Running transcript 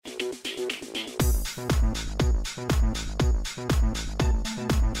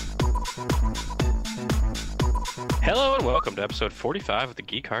Hello and welcome to episode 45 of the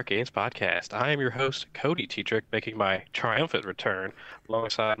Geek Heart Games podcast. I am your host, Cody Tetrick, making my triumphant return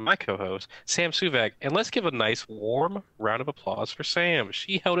alongside my co-host, Sam Suvak. And let's give a nice, warm round of applause for Sam.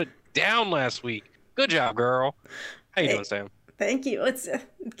 She held it down last week. Good job, girl. How you doing, Sam? Thank you. It's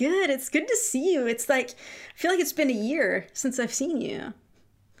good. It's good to see you. It's like, I feel like it's been a year since I've seen you.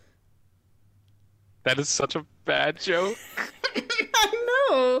 That is such a bad joke. I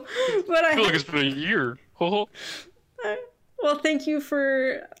know, but I feel like it's been a year. Well, thank you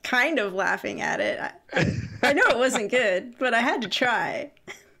for kind of laughing at it. I know it wasn't good, but I had to try.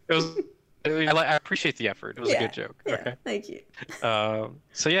 It was. I appreciate the effort. It was a good joke. Yeah, okay. Thank you.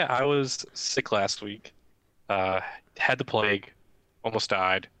 So yeah, I was sick last week. Had the plague. Almost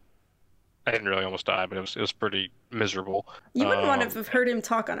died. I didn't really almost die, but it was pretty miserable. You wouldn't want to have heard him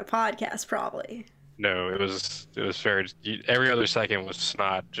talk on a podcast, probably. No, it was very. Every other second was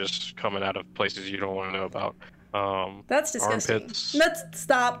snot just coming out of places you don't want to know about. That's disgusting. Armpits. Let's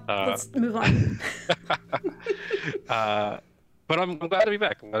stop. Let's move on. But I'm glad to be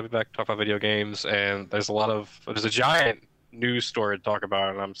back. I'm glad to be back to talk about video games, and there's a giant news story to talk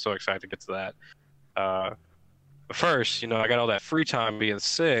about, and I'm so excited to get to that. But first, I got all that free time being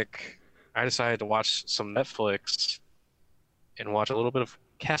sick. I decided to watch some Netflix and watch a little bit of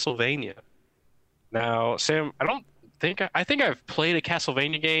Castlevania. Now, Sam, I think I've played a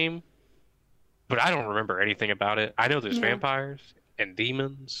Castlevania game, but I don't remember anything about it. I know there's vampires and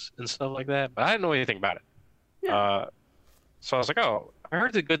demons and stuff like that, but I didn't know anything about it. Yeah. So I was like, oh, I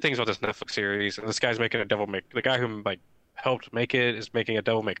heard the good things about this Netflix series, and this guy's making the guy who helped make it is making a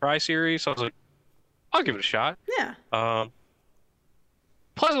Devil May Cry series. So I was like, I'll give it a shot. Yeah.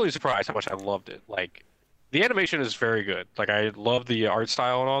 Pleasantly surprised how much I loved it. Like, the animation is very good. Like, I love the art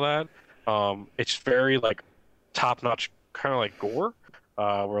style and all that. It's very top-notch, kind of like gore,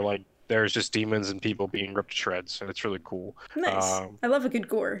 where there's just demons and people being ripped to shreds, and it's really cool. Nice. I love a good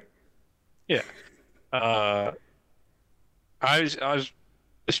gore. Yeah. I was.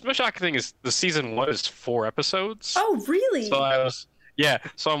 The most shocking thing is the season 1 is 4 episodes. Oh, really?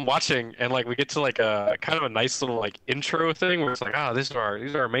 So I'm watching, and we get to a kind of a nice little intro thing where it's these are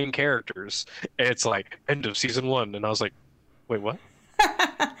our main characters, and it's end of season 1, and I was like, wait, what?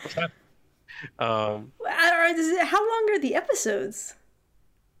 What's that? How long are the episodes?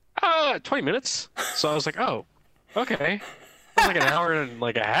 20 minutes. So I was like, oh, okay. It's an hour and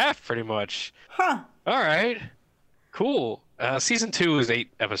a half, pretty much. Huh. All right. Cool. Season 2 is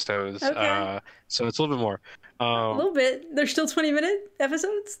 8 episodes. Okay. So it's a little bit more. A little bit. They're still 20-minute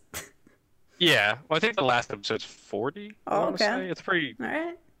episodes? Yeah. Well, I think the last episode's 40. Oh, okay. Say. It's pretty. All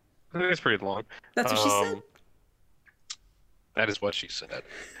right. I think it's pretty long. That's what she said? That is what she said.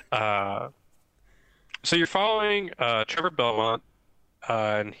 So you're following Trevor Belmont,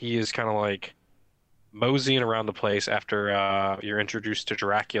 and he is kind of moseying around the place after you're introduced to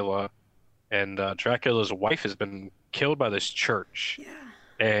Dracula, and Dracula's wife has been killed by this church. Yeah.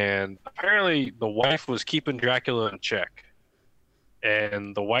 And apparently the wife was keeping Dracula in check,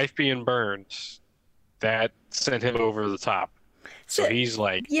 and the wife being burned, that sent him over the top. So he's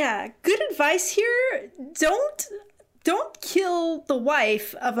yeah, good advice here. Don't kill the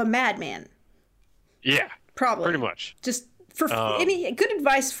wife of a madman. Yeah, probably pretty much. Just for any good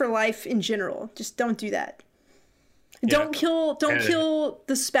advice for life in general. Just don't do that. Yeah. Don't kill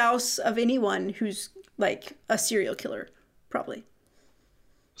the spouse of anyone who's a serial killer. Probably.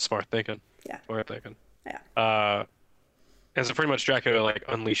 Smart thinking. Yeah. Smart thinking. Yeah. And so pretty much Dracula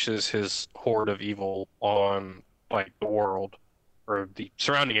unleashes his horde of evil on the world or the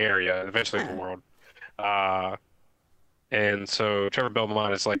surrounding area, and eventually the world. And so Trevor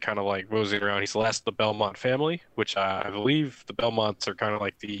Belmont is moseying around. He's the last of the Belmont family, which I believe the Belmonts are kind of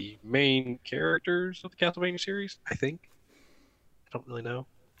the main characters of the Castlevania series. I think. I don't really know.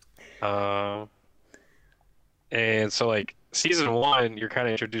 And so season 1, you're kind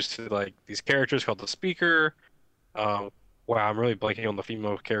of introduced to these characters called the Speaker. Wow, I'm really blanking on the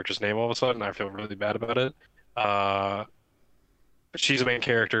female character's name all of a sudden. I feel really bad about it. But she's a main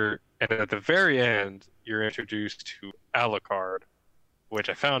character, and then at the very end, you're introduced to Alucard, which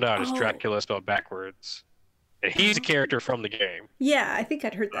I found out is Dracula spelled backwards. And he's a character from the game. Yeah, I think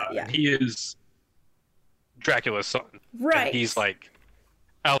I'd heard that. Yeah, he is Dracula's son. Right. And he's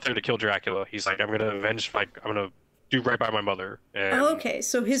out there to kill Dracula. He's I'm gonna avenge. I'm gonna do right by my mother. And okay,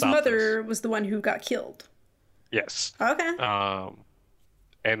 so his mother was the one who got killed. Yes. Okay.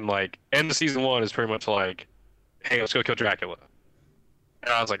 And end of season 1 is pretty much hey, let's go kill Dracula.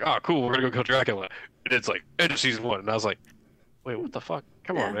 And I was like, oh, cool, we're gonna go kill Dracula. And it's end of season 1, and I was like, wait, what the fuck?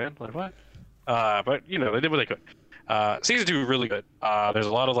 come on, man. Like, what? But, you know, they did what they could. Season 2 really good. There's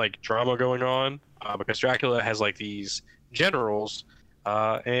a lot of, like, drama going on because Dracula has, like, these generals,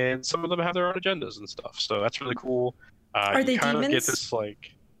 and some of them have their own agendas and stuff. So that's really cool. Are they kind demons? of get this,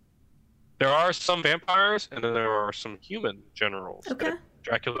 like... There are some vampires, and then there are some human generals that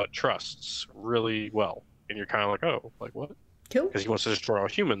Dracula trusts really well. And you're kind of like, oh, like, what? Cool. Because he wants to destroy all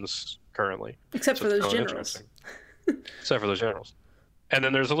humans currently. Except for those generals. Except for those generals. And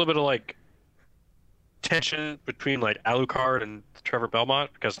then there's a little bit of, like, tension between, like, Alucard and Trevor Belmont,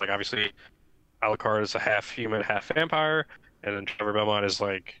 because, like, obviously Alucard is a half human, half vampire, and then Trevor Belmont is,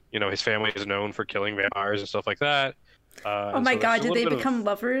 like, you know, his family is known for killing vampires and stuff like that. Oh my god, did they become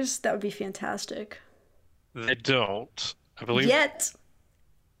lovers? That would be fantastic. They don't, I believe. Yet.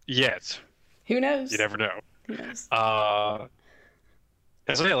 Who knows? You never know. Who knows? And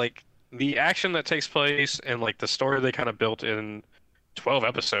so yeah, like the action that takes place and like the story they kind of built in 12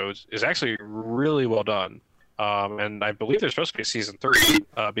 episodes is actually really well done. And I believe there's supposed to be a season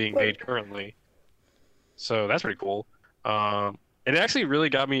 3 being made currently. So that's pretty cool. It actually really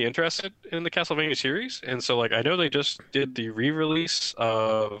got me interested in the Castlevania series, and so like I know they just did the re-release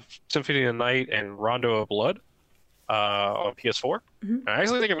of Symphony of the Night and Rondo of Blood on PS4. Mm-hmm. I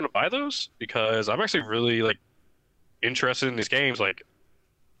actually think I'm gonna buy those because I'm actually really like interested in these games. Like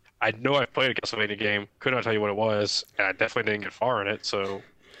I know I've played a Castlevania game, could not tell you what it was, and I definitely didn't get far in it. So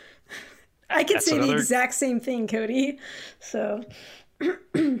I can say the exact same thing, Cody. So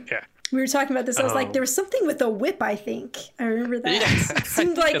yeah. We were talking about this. I was like, there was something with a whip, I think. I remember that. Yeah, it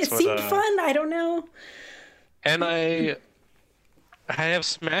seemed like it seemed fun. I don't know. And I have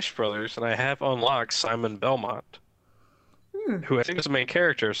Smash Brothers, and I have unlocked Simon Belmont, who I think is the main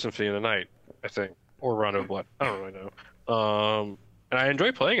character of Symphony of the Night, I think, or Rondo of Blood. I don't really know. And I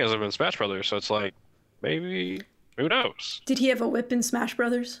enjoy playing as him in Smash Brothers, so it's like, maybe, who knows? Did he have a whip in Smash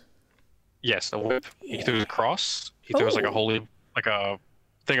Brothers? Yes, a whip. Yeah. He threw a cross. He throws like a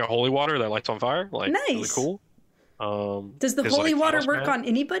thing of holy water that lights on fire. Like, nice. Really cool. Does the holy water work on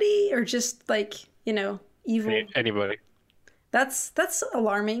anybody or just like, you know, evil? Anybody. That's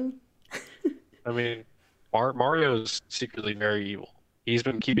alarming. I mean, Mario's secretly very evil. He's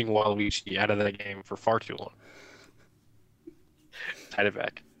been keeping Waluigi out of that game for far too long. Tied it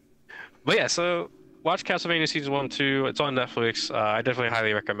back. But yeah, so watch Castlevania Season 1 and 2. It's on Netflix. I definitely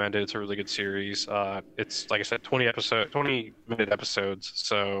highly recommend it. It's a really good series. It's, like I said, 20-minute episodes,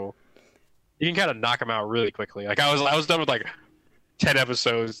 so you can kind of knock them out really quickly. Like, I was done with, like, 10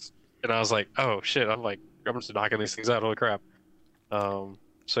 episodes, and I was like, oh, shit, I'm just knocking these things out. Holy crap. So,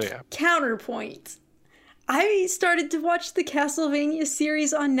 yeah. Counterpoint. I started to watch the Castlevania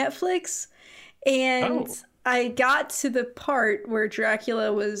series on Netflix, and I got to the part where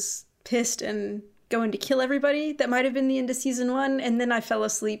Dracula was pissed and going to kill everybody. That might have been the end of season 1, and then I fell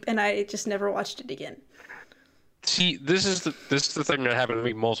asleep and I just never watched it again. See, this is the thing that happened to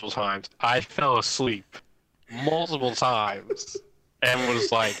me multiple times. I fell asleep multiple times and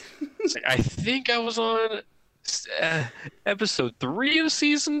was like I think I was on episode 3 of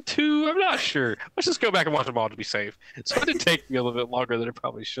season 2. I'm not sure. Let's just go back and watch them all to be safe. So it did take me a little bit longer than it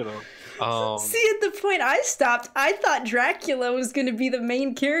probably should have. See, at the point I stopped, I thought Dracula was going to be the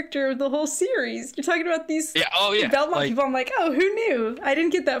main character of the whole series. You're talking about these Belmont people. I'm like, oh, who knew? I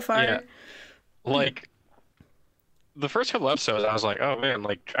didn't get that far. Yeah. Like, the first couple episodes, I was like, oh man,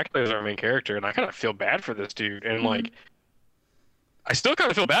 like, Dracula is our main character, and I kind of feel bad for this dude. And, like, I still kind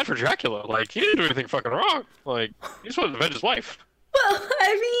of feel bad for Dracula. Like, he didn't do anything fucking wrong. Like, he just wanted to avenge his wife. Well,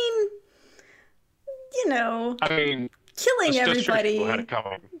 I mean, you know, killing everybody.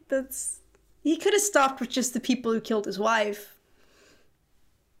 He could have stopped with just the people who killed his wife.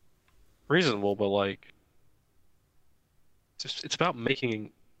 Reasonable, but like, it's about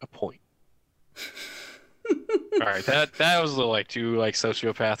making a point. All right, that was a little like too like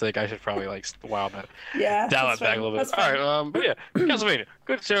sociopathic. I should probably like dial that back a little bit. All right, but yeah, Castlevania,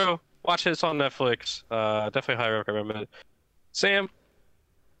 good show. Watch it. It's on Netflix. Definitely highly recommend it. Sam,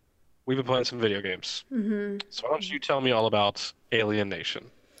 we've been playing some video games. Mm-hmm. So why don't you tell me all about Alien Nation?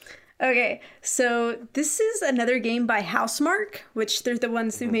 Okay, so this is another game by Housemarque, which they're the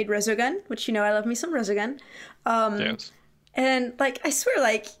ones who made Resogun, which, you know, I love me some Resogun. Yes. And like, I swear,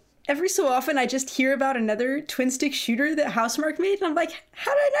 like, every so often I just hear about another twin stick shooter that Housemarque made, and I'm like,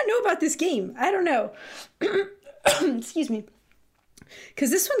 how did I not know about this game? I don't know. Excuse me. Because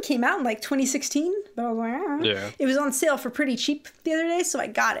this one came out in like 2016. Yeah. It was on sale for pretty cheap the other day, so I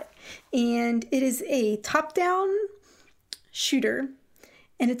got it. And it is a top-down shooter,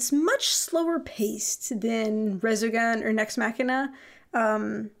 and it's much slower paced than Resogun or Nex Machina,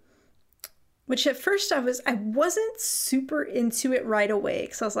 which at first I wasn't super into it right away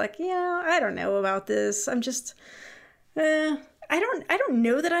because I was like, yeah, I don't know about this. I'm just I don't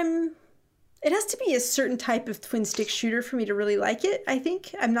know that I'm. It has to be a certain type of twin stick shooter for me to really like it. I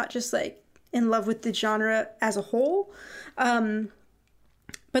think I'm not just like in love with the genre as a whole.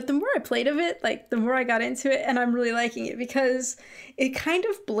 But the more I played of it, like the more I got into it, and I'm really liking it because it kind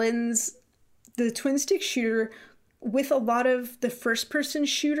of blends the twin stick shooter with a lot of the first person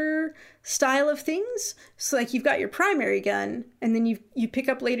shooter style of things. So like you've got your primary gun, and then you pick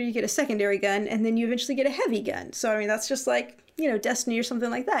up later, you get a secondary gun, and then you eventually get a heavy gun. So I mean that's just like, you know, Destiny or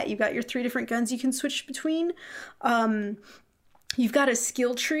something like that. You've got your 3 different guns you can switch between. You've got a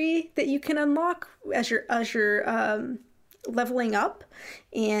skill tree that you can unlock as you're leveling up,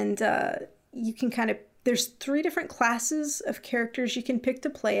 and you can kind of, there's 3 different classes of characters you can pick to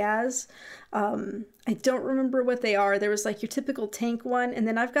play as. I don't remember what they are. There was like your typical tank one, and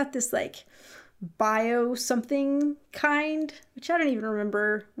then I've got this like bio something kind, which I don't even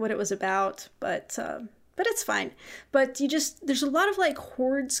remember what it was about, but it's fine. But there's a lot of like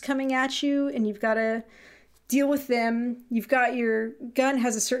hordes coming at you, and you've got to deal with them. You've got your gun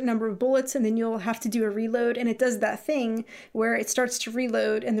has a certain number of bullets, and then you'll have to do a reload, and it does that thing where it starts to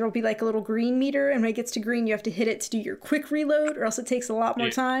reload and there'll be like a little green meter, and when it gets to green you have to hit it to do your quick reload, or else it takes a lot more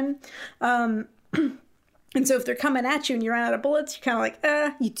time. And so if they're coming at you and you run out of bullets, you're kind of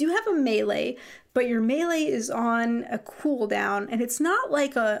like, you do have a melee, but your melee is on a cooldown, and it's not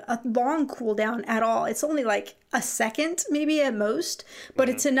like a long cooldown at all. It's only like a second, maybe at most, but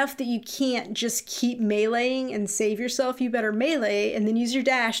it's enough that you can't just keep meleeing and save yourself. You better melee and then use your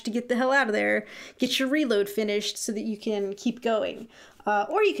dash to get the hell out of there, get your reload finished so that you can keep going.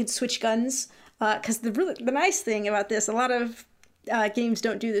 Or you could switch guns, because the nice thing about this, a lot of games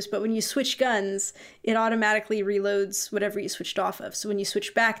don't do this, but when you switch guns, it automatically reloads whatever you switched off of. So when you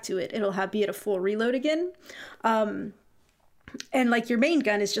switch back to it, it'll be at a full reload again. And like your main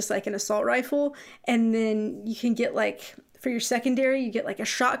gun is just like an assault rifle, and then you can get like, for your secondary, you get like a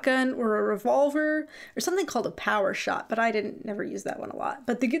shotgun or a revolver or something called a power shot, but I never use that one a lot.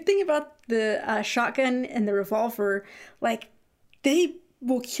 But the good thing about the shotgun and the revolver, like they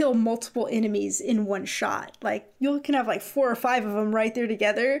will kill multiple enemies in one shot. Like you can have like 4 or 5 of them right there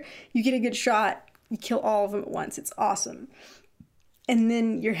together. You get a good shot, you kill all of them at once. It's awesome. And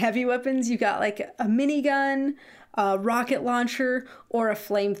then your heavy weapons, you got like a minigun, a rocket launcher, or a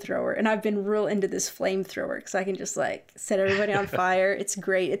flamethrower. And I've been real into this flamethrower because I can just like set everybody on fire. It's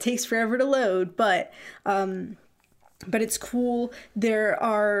great. It takes forever to load, but it's cool. There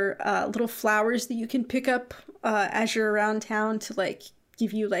are little flowers that you can pick up as you're around town to like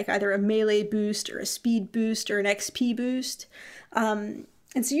give you like either a melee boost or a speed boost or an XP boost.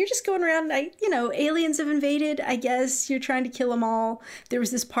 And so you're just going around, aliens have invaded, I guess. You're trying to kill them all. There was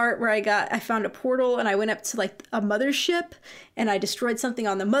this part where I found a portal and I went up to like a mothership and I destroyed something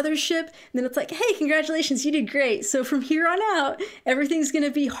on the mothership. And then it's like, hey, congratulations, you did great. So from here on out, everything's going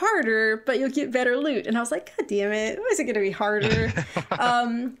to be harder, but you'll get better loot. And I was like, God damn it, why is it going to be harder?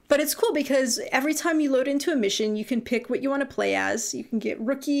 But it's cool because every time you load into a mission, you can pick what you want to play as. You can get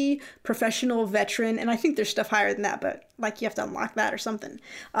rookie, professional, veteran, and I think there's stuff higher than that, but like you have to unlock that or something.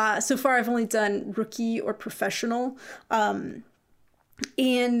 So far I've only done rookie or professional.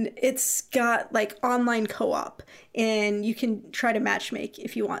 And it's got like online co-op, and you can try to matchmake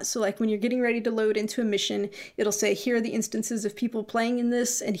if you want. So like when you're getting ready to load into a mission, it'll say, here are the instances of people playing in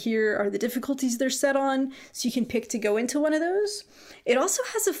this, and here are the difficulties they're set on. So you can pick to go into one of those. It also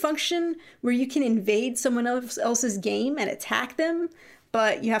has a function where you can invade someone else's game and attack them,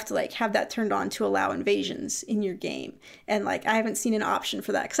 but you have to like have that turned on to allow invasions in your game. And like I haven't seen an option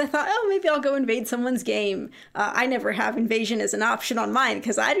for that because I thought, oh, maybe I'll go invade someone's game. I never have invasion as an option on mine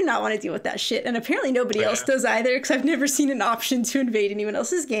because I do not want to deal with that shit. And apparently nobody else does either because I've never seen an option to invade anyone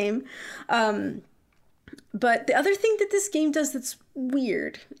else's game. But the other thing that this game does that's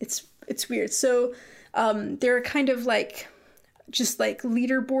weird, it's weird. So there are kind of like just like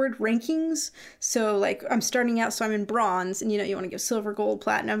leaderboard rankings. So like I'm starting out, so I'm in bronze, and you want to give silver, gold,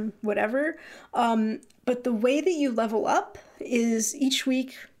 platinum, whatever. But the way that you level up is each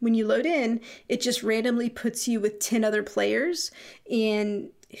week when you load in, it just randomly puts you with 10 other players,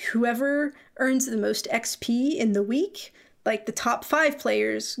 and whoever earns the most XP in the week, like the top 5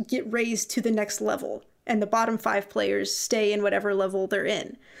 players get raised to the next level, and the bottom 5 players stay in whatever level they're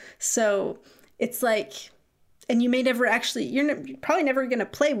in. So it's like, and you may never actually, you're probably never going to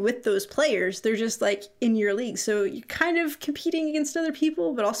play with those players. They're just like in your league. So you're kind of competing against other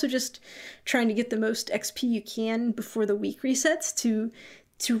people, but also just trying to get the most XP you can before the week resets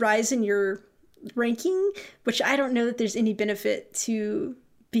to rise in your ranking, which I don't know that there's any benefit to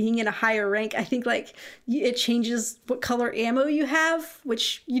being in a higher rank, I think like it changes what color ammo you have,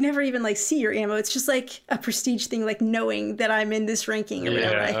 which you never even like see your ammo. It's just like a prestige thing, like knowing that I'm in this ranking or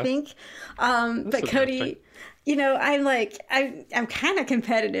whatever, I think. But Cody, you know, I'm kind of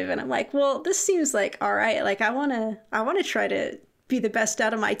competitive, and I'm like, well, this seems like all right. Like I want to try to be the best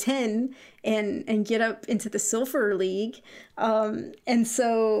out of my 10 and get up into the silver league. And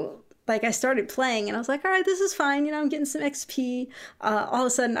so like I started playing and I was like, all right, this is fine. You know, I'm getting some XP. All of a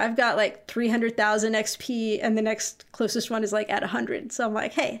sudden I've got like 300,000 XP and the next closest one is like at 100. So I'm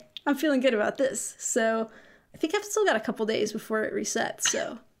like, hey, I'm feeling good about this. So I think I've still got a couple days before it resets.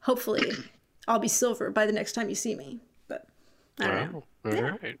 So hopefully I'll be silver by the next time you see me. But I don't know. All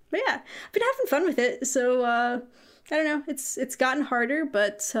yeah. right. But yeah, I've been having fun with it. So I don't know. It's gotten harder,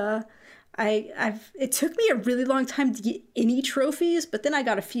 but it took me a really long time to get any trophies, but then I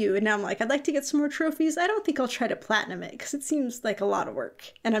got a few, and now I'm like, I'd like to get some more trophies. I don't think I'll try to platinum it because it seems like a lot of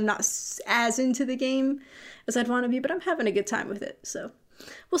work, and I'm not as into the game as I'd want to be, but I'm having a good time with it. So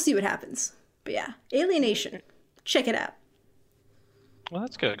we'll see what happens. But yeah, Alienation, check it out. Well,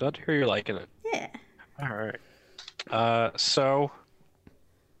 that's good. Glad to hear you're liking it. Yeah. All right. So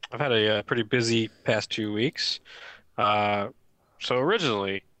I've had a pretty busy past 2 weeks. So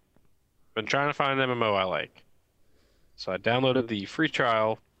originally, been trying to find an MMO I like. So I downloaded the free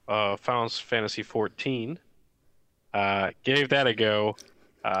trial of Final Fantasy XIV. Gave that a go.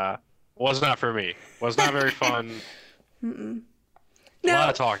 Was not for me. Was not very fun. A lot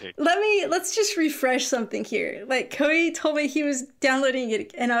of talking. Let's just refresh something here. Like Cody told me he was downloading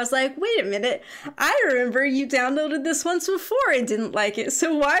it, and I was like, wait a minute. I remember you downloaded this once before and didn't like it.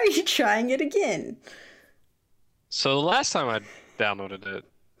 So why are you trying it again? So the last time I downloaded it,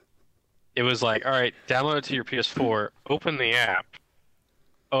 it was like, all right, download it to your PS4, open the app.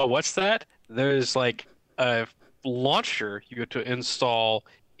 Oh, what's that? There's like a launcher you have to install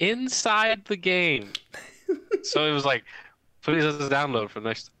inside the game. So it was like, please let this download for the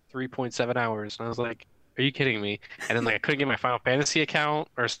next 3.7 hours. And I was like, are you kidding me? And then like I couldn't get my Final Fantasy account,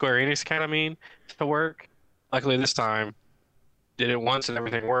 or Square Enix account, to work. Luckily this time, did it once and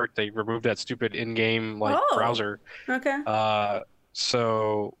everything worked. They removed that stupid in-game browser. Okay.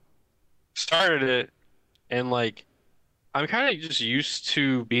 So started it, and like I'm kind of just used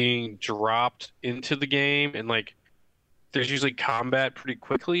to being dropped into the game, and like there's usually combat pretty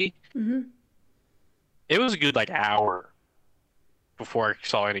quickly. Mm-hmm. It was a good like hour before I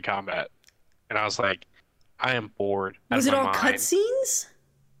saw any combat, and I was like, I am bored. Was it all cutscenes?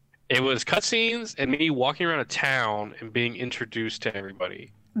 It was cutscenes and me walking around a town and being introduced to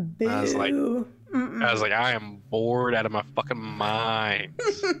everybody. Boo. I was like, I am bored out of my fucking mind.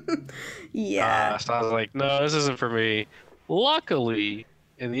 Yeah. So I was like, no, this isn't for me. Luckily,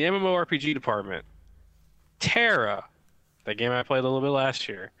 in the MMORPG department, Terra, the game I played a little bit last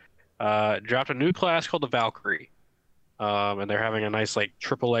year, dropped a new class called the Valkyrie. And they're having a nice like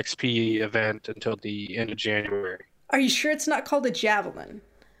triple XP event until the end of January. Are you sure it's not called a Javelin?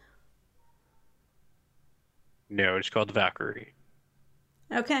 No, it's called the Valkyrie.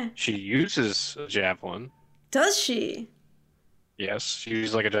 Okay. She uses a javelin. Does she? Yes, she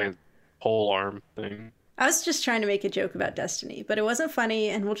uses like a giant pole arm thing. I was just trying to make a joke about Destiny, but it wasn't funny,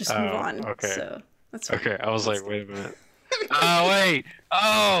 and we'll just move on. Okay. So that's fine. Okay, I was like, wait a minute. Oh wait!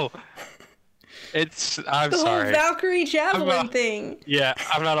 Oh, I'm the sorry. whole Valkyrie javelin thing. Yeah,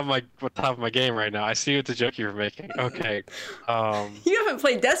 I'm not on my top of my game right now. I see what the joke you were making. Okay. You haven't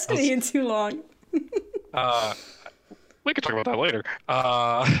played Destiny in too long. We could talk about that later.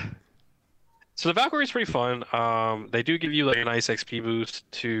 So the Valkyrie is pretty fun. They do give you like a nice XP boost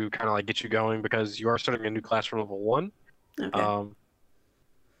to kind of like get you going because you are starting a new class from level 1. Okay.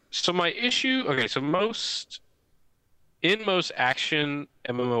 So my issue, so most action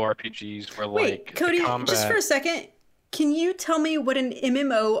MMORPGs where Wait, Cody, just for a second, can you tell me what an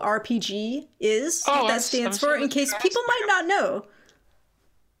MMORPG is? What that stands for, in case people might not know.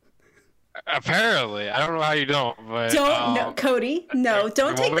 Apparently, I don't know how you don't, but no, Cody. No,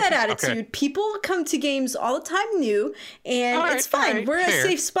 don't take that attitude. Okay. People come to games all the time new, and it's fine. We're a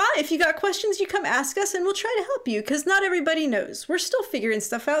safe spot. If you got questions, you come ask us, and we'll try to help you. Because not everybody knows. We're still figuring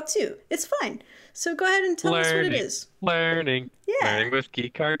stuff out too. It's fine. So go ahead and tell us what it is. Learning with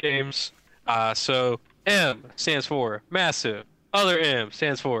Geek Card Games. So M stands for massive. Other M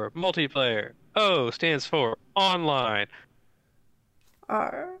stands for multiplayer. O stands for online.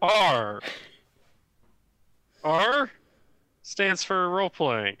 R stands for role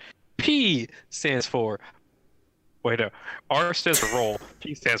playing. P stands for R stands for role.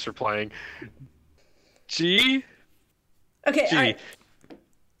 P stands for playing. G Okay. All right.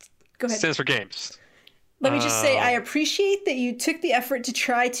 Go ahead. Stands for games. Let me just say, I appreciate that you took the effort to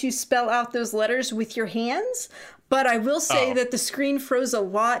try to spell out those letters with your hands, but I will say that the screen froze a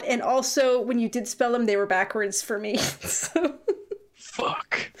lot, and also when you did spell them, they were backwards for me. So...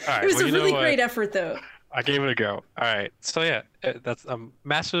 Fuck. All right, it was a really great effort, though. I gave it a go. All right. So yeah, that's a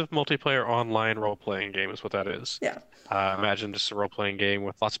massive multiplayer online role-playing game is what that is. Yeah. Imagine just a role-playing game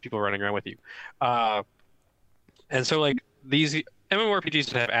with lots of people running around with you. And so like these MMORPGs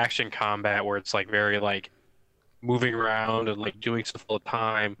that have action combat where it's like very like moving around and like doing stuff all the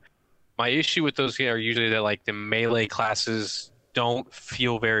time. My issue with those are usually that like the melee classes don't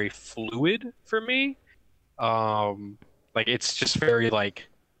feel very fluid for me. Like it's just very like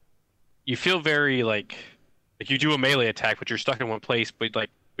you feel very like you do a melee attack but you're stuck in one place, but like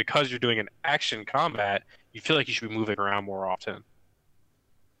because you're doing an action combat, you feel like you should be moving around more often.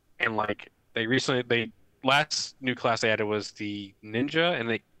 And like they last new class they added was the ninja,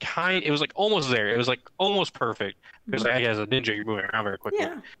 and it was like almost there. It was like almost perfect because like, as a ninja you're moving around very quickly.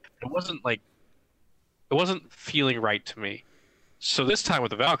 Yeah. It wasn't feeling right to me. So this time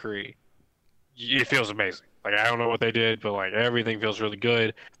with the Valkyrie, it feels amazing. Like I don't know what they did, but like everything feels really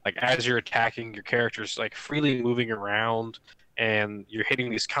good. Like as you're attacking, your character's like freely moving around and you're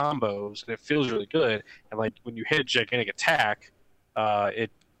hitting these combos and it feels really good. And like when you hit a gigantic attack, it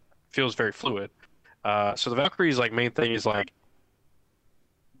feels very fluid. So the Valkyrie's like main thing is like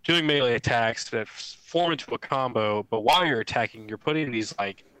doing melee attacks that form into a combo, but while you're attacking, you're putting these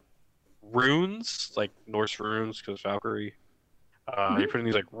like runes, like Norse runes, because Valkyrie. You're putting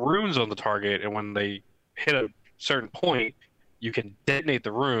these like runes on the target, and when they hit a certain point, you can detonate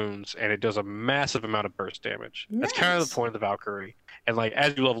the runes, and it does a massive amount of burst damage. Nice. That's kind of the point of the Valkyrie. And like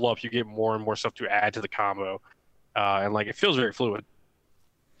as you level up, you get more and more stuff to add to the combo, and like it feels very fluid.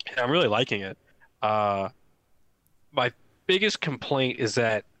 And I'm really liking it. My biggest complaint is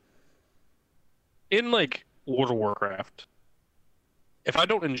that in like World of Warcraft, if I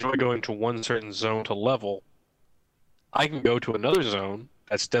don't enjoy going to one certain zone to level, I can go to another zone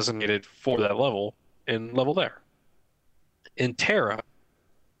that's designated for that level and level there. In Terra,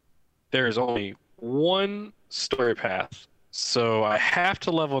 there is only one story path, so I have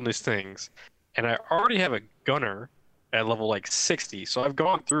to level in these things, and I already have a gunner at level like 60, so I've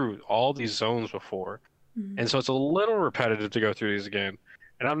gone through all these zones before, and so it's a little repetitive to go through these again,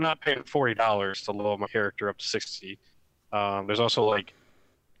 and I'm not paying $40 to level my character up to 60. There's also like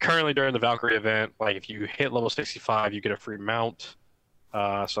currently during the Valkyrie event, like if you hit level 65, you get a free mount.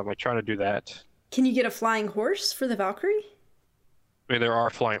 So I'm like trying to do that. Can you get a flying horse for the Valkyrie? I mean, there are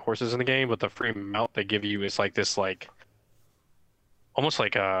flying horses in the game, but the free mount they give you is like this, like almost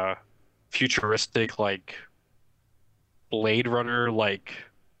like a futuristic, like Blade Runner, like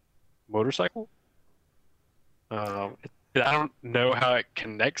motorcycle. I don't know how it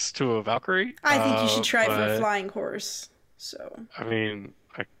connects to a Valkyrie. I think you should try for a flying horse. So I mean,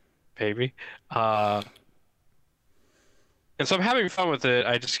 maybe. And so I'm having fun with it.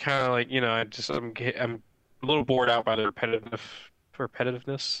 I just kind of like, you know, I'm a little bored out by the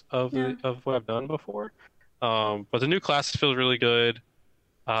repetitiveness of what I've done before. But the new class feels really good.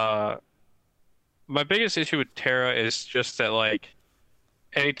 My biggest issue with Terra is just that like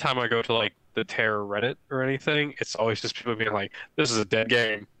anytime I go to like the Terra Reddit or anything, it's always just people being like, "This is a dead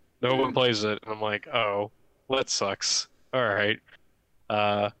game. No one plays it." And I'm like, "Oh, well, that sucks." All right.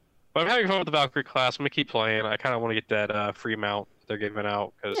 But I'm having fun with the Valkyrie class. I'm gonna keep playing. I kind of want to get that free mount they're giving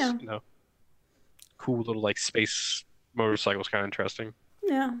out because you know, cool little like space motorcycle's kind of interesting.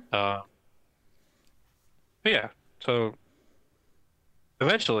 Yeah. But yeah. So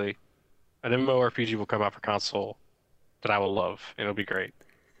eventually, an MMORPG will come out for console that I will love, and it'll be great.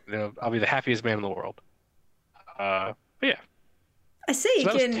 You know, I'll be the happiest man in the world. But yeah. I say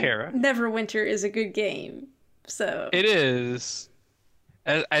so again, Neverwinter is a good game. So it is.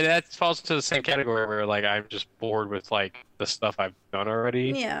 And that falls into the same category where like I'm just bored with like the stuff I've done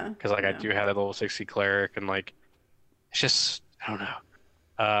already. Yeah. Because like I do have that level 60 cleric and like it's just I don't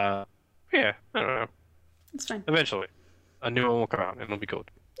know. Yeah, I don't know. It's fine. Eventually, a new one will come out and it'll be good.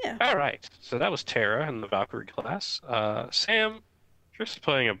 Yeah. All right. So that was Terra in the Valkyrie class. Sam, you're just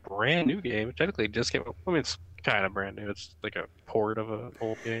playing a brand new game. It technically just came. I mean, it's kind of brand new. It's like a port of an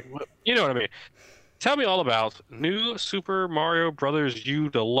old game. You know what I mean? Tell me all about new Super Mario Brothers U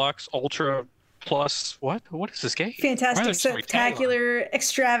Deluxe Ultra Plus. What? What is this game? Fantastic, spectacular,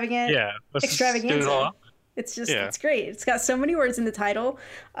 extravagant. Yeah, extravaganza. It's just, it's great. It's got so many words in the title.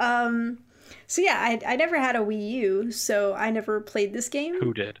 So yeah, I never had a Wii U, so I never played this game.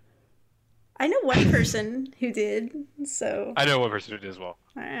 Who did? I know one person who did. So I know one person who did as well.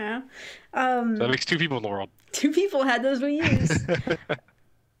 Yeah. So that makes two people in the world. Two people had those Wii U's.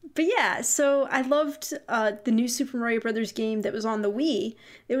 But yeah, so I loved the new Super Mario Brothers game that was on the Wii.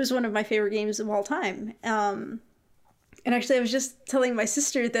 It was one of my favorite games of all time. And actually, I was just telling my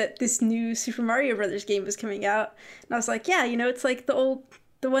sister that this new Super Mario Brothers game was coming out, and I was like, "Yeah, it's like the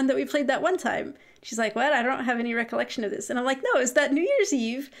one that we played that one time." She's like, "What? I don't have any recollection of this." And I'm like, "No, it's that New Year's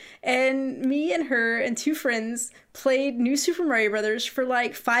Eve, and me and her and two friends played New Super Mario Brothers for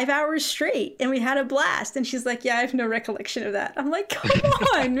like 5 hours straight, and we had a blast." And she's like, "Yeah, I have no recollection of that." I'm like, "Come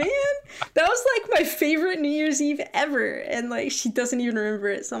on, man! That was like my favorite New Year's Eve ever," and like she doesn't even remember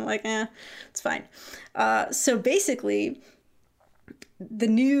it. So I'm like, it's fine. So basically, the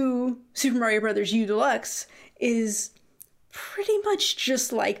new Super Mario Brothers U Deluxe is pretty much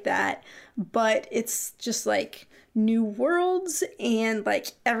just like that, but it's just like new worlds, and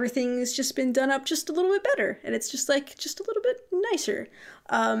like everything's just been done up just a little bit better, and it's just like just a little bit nicer.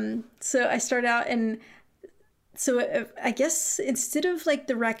 So I start out, and so I guess instead of like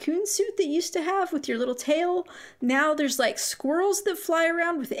the raccoon suit that you used to have with your little tail, now there's like squirrels that fly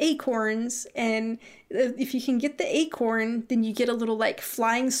around with acorns, and if you can get the acorn, then you get a little like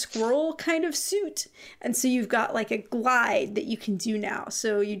flying squirrel kind of suit. And so you've got like a glide that you can do now.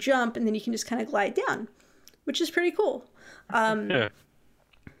 So you jump and then you can just kind of glide down, which is pretty cool. Yeah.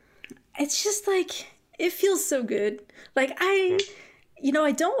 It's just like, it feels so good. Like I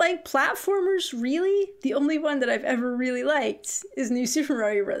don't like platformers, really. The only one that I've ever really liked is New Super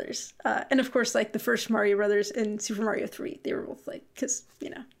Mario Brothers. And of course, like the first Mario Brothers and Super Mario 3. They were both like, because,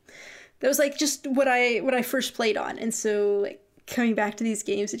 that was like just what I first played on. And so like coming back to these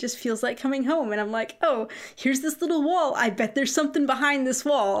games, it just feels like coming home. And I'm like, oh, here's this little wall. I bet there's something behind this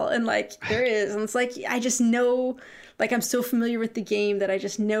wall. And like, there is. And it's like, I just know, like, I'm so familiar with the game that I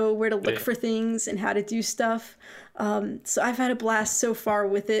just know where to look for things and how to do stuff. So I've had a blast so far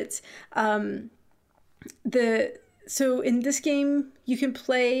with it. So in this game, you can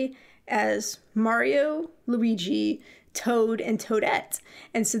play as Mario, Luigi, Toad, and Toadette.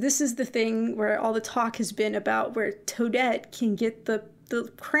 And so this is the thing where all the talk has been about, where Toadette can get the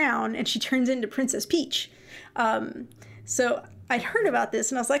crown and she turns into Princess Peach. So I'd heard about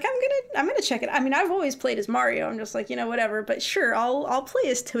this and I was like, I'm gonna check it. I mean, I've always played as Mario. I'm just like, whatever, but sure, I'll play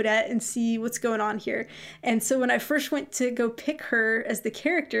as Toadette and see what's going on here. And so when I first went to go pick her as the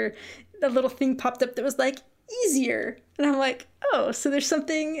character, the little thing popped up that was like, easier. And I'm like, oh, so there's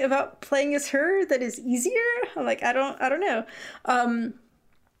something about playing as her that is easier? I'm like, I don't know.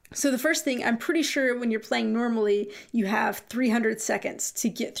 So the first thing, I'm pretty sure when you're playing normally, you have 300 seconds to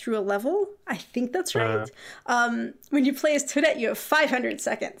get through a level. I think that's right. When you play as Toadette, you have 500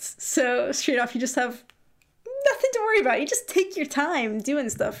 seconds. So straight off, you just have nothing to worry about. You just take your time doing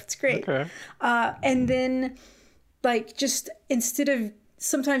stuff. It's great. Okay. And then, like, just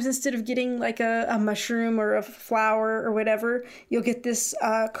sometimes instead of getting like a mushroom or a flower or whatever, you'll get this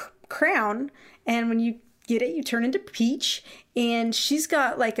crown. And when you get it, you turn into Peach. And she's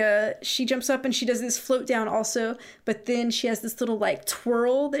got like she jumps up and she does this float down also. But then she has this little like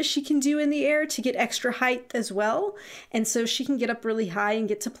twirl that she can do in the air to get extra height as well. And so she can get up really high and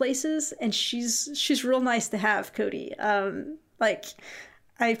get to places. And she's real nice to have, Cody. Like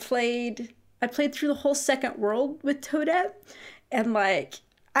I played through the whole second world with Toadette. And, like,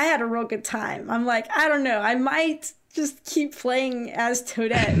 I had a real good time. I'm like, I don't know. I might just keep playing as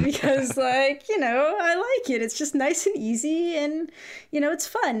Toadette because, like, I like it. It's just nice and easy and, it's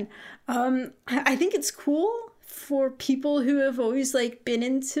fun. I think it's cool for people who have always, like, been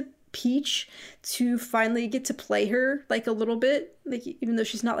into Peach to finally get to play her, like, a little bit. Like, even though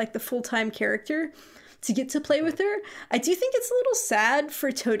she's not, like, the full-time character, to get to play with her. I do think it's a little sad for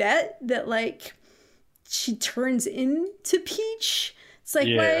Toadette that, like, she turns into Peach. It's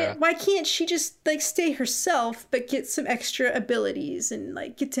like, why can't she just like stay herself but get some extra abilities and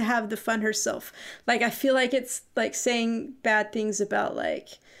like get to have the fun herself? Like, I feel like it's like saying bad things about like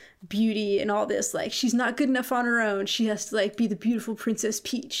beauty and all this. Like, she's not good enough on her own. She has to like be the beautiful Princess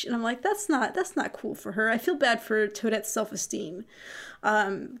Peach. And I'm like, that's not cool for her. I feel bad for Toadette's self-esteem.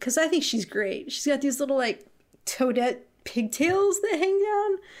 Because I think she's great. She's got these little like Toadette pigtails that hang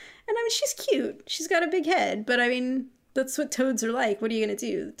down. And I mean, she's cute. She's got a big head, but I mean, that's what toads are like. What are you going to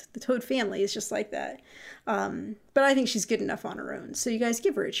do? The toad family is just like that. But I think she's good enough on her own. So you guys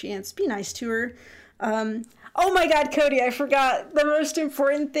give her a chance. Be nice to her. Oh my God, Cody, I forgot the most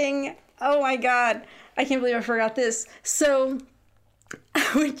important thing. Oh my God. I can't believe I forgot this. So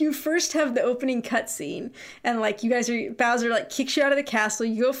when you first have the opening cutscene, and like Bowser like kicks you out of the castle,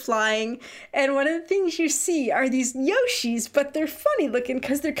 you go flying, and one of the things you see are these Yoshis, but they're funny looking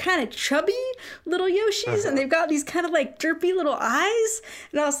because they're kind of chubby little Yoshis, and they've got these kind of like derpy little eyes.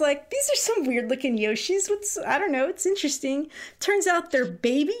 And I was like, these are some weird looking Yoshis. I don't know, it's interesting. Turns out they're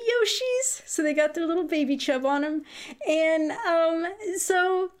baby Yoshis, so they got their little baby chub on them, and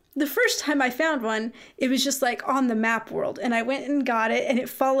so. The first time I found one, it was just like on the map world, and I went and got it, and it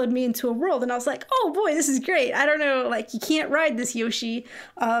followed me into a world, and I was like, oh boy, this is great. I don't know, like, you can't ride this Yoshi,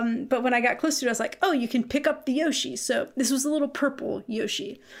 but when I got closer to it, I was like, oh, you can pick up the Yoshi. So this was a little purple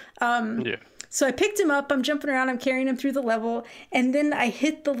Yoshi. Yeah. So I picked him up, I'm jumping around, I'm carrying him through the level, and then I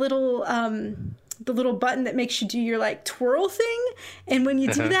hit the little button that makes you do your like twirl thing, and when you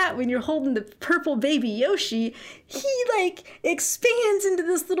do that, when you're holding the purple baby Yoshi, he like expands into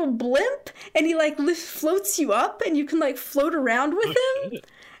this little blimp, and he like floats you up, and you can like float around with him.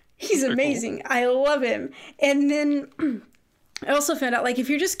 He's amazing. Cool. I love him. And then I also found out, like, if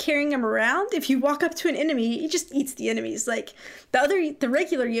you're just carrying him around, if you walk up to an enemy, he just eats the enemies. Like, the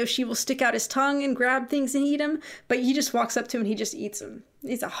regular Yoshi will stick out his tongue and grab things and eat them, but he just walks up to him and he just eats them.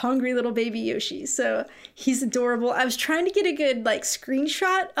 He's a hungry little baby Yoshi, so he's adorable. I was trying to get a good, like,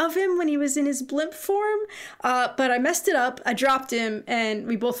 screenshot of him when he was in his blimp form, but I messed it up, I dropped him, and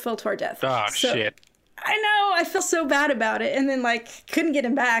we both fell to our death. Oh, shit. I know, I felt so bad about it, and then like couldn't get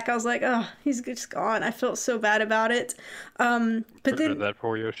him back. I was like, oh, he's just gone. I felt so bad about it. But then that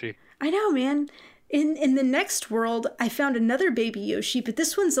poor Yoshi. I know, man. In the next world, I found another baby Yoshi, but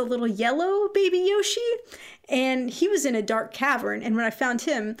this one's a little yellow baby Yoshi, and he was in a dark cavern. And when I found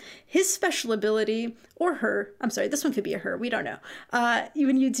him, his special ability, or her, I'm sorry, this one could be a her, we don't know.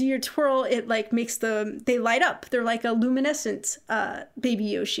 When you do your twirl, it like makes they light up. They're like a luminescent baby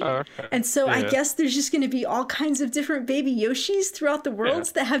Yoshi. Oh, okay. And so I guess there's just going to be all kinds of different baby Yoshis throughout the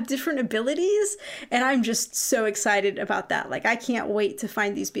worlds that have different abilities. And I'm just so excited about that. Like, I can't wait to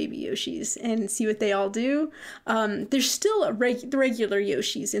find these baby Yoshis and see what they all do. There's still the regular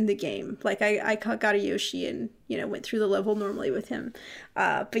Yoshis in the game. Like, I got a Yoshi and, went through the level normally with him.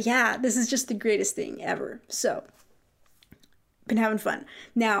 But yeah, this is just the greatest thing ever. So, been having fun.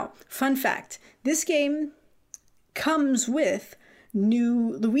 Now, fun fact, this game comes with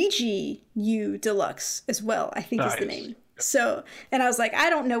new Luigi U Deluxe as well, I think is the name. So, and I was like, I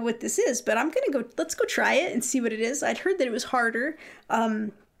don't know what this is, but let's go try it and see what it is. I'd heard that it was harder.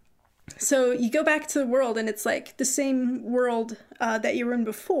 So you go back to the world and it's like the same world that you were in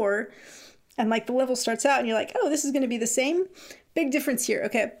before. And like the level starts out and you're like, oh, this is going to be the same. Big difference here.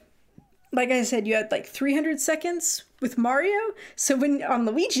 Okay. Like I said, you had like 300 seconds with Mario. So when on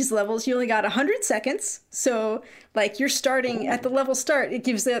Luigi's levels, you only got 100 seconds. So like you're starting at the level start, it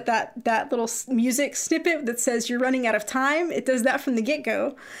gives that little music snippet that says you're running out of time. It does that from the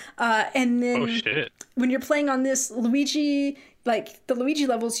get-go. And then when you're playing on this Luigi, like the Luigi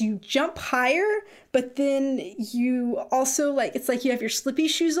levels, you jump higher, but then you also like, it's like you have your slippy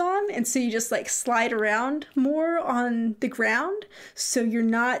shoes on. And so you just like slide around more on the ground. So you're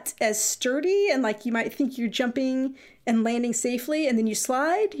not as sturdy and like you might think you're jumping and landing safely. And then you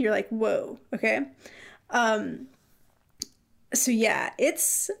slide, you're like, whoa. Okay. So yeah,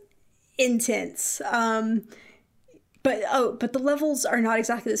 it's intense. But the levels are not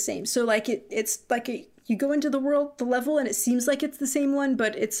exactly the same. So like it's like you go into the level and it seems like it's the same one,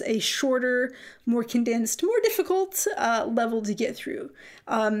 but it's a shorter, more condensed, more difficult level to get through.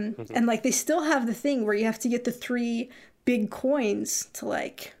 And like they still have the thing where you have to get the 3 big coins to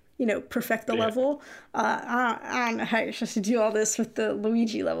like, perfect the level. I don't know how you're supposed to do all this with the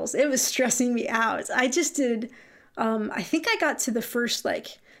Luigi levels. It was stressing me out. I just did, I think I got to the first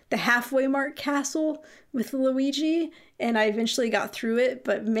like the halfway mark castle with Luigi, and I eventually got through it,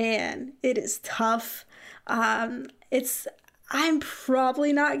 but man, it is tough. I'm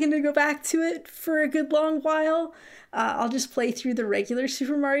probably not going to go back to it for a good long while. I'll just play through the regular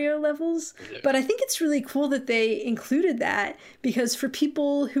Super Mario levels. But I think it's really cool that they included that, because for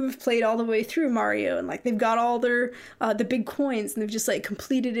people who have played all the way through Mario and like they've got all their the big coins and they've just like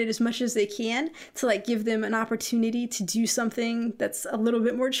completed it as much as they can to like give them an opportunity to do something that's a little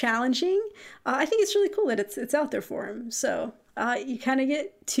bit more challenging. I think it's really cool that it's out there for them. So you kind of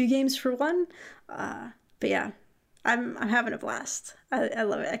get 2 games for one. But yeah, I'm having a blast. I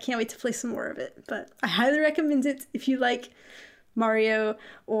love it. I can't wait to play some more of it. But I highly recommend it if you like Mario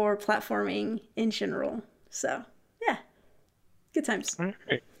or platforming in general. So yeah, good times. All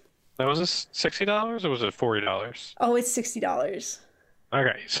right. Now, was this $60 or was it $40? Oh, it's $60.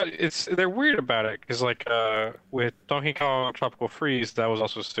 Okay, so they're weird about it because like with Donkey Kong Tropical Freeze that was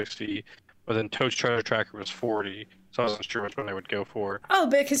also 60, but then Toad's Treasure Tracker was 40. so I wasn't sure which one I would go for. Oh,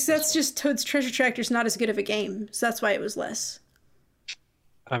 because that's just Toad's Treasure Tractor's not as good of a game, so that's why it was less.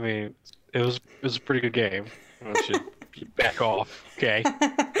 I mean, it was a pretty good game. I should back off, okay?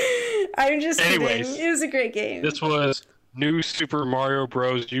 I'm just Anyways, kidding. It was a great game. This was New Super Mario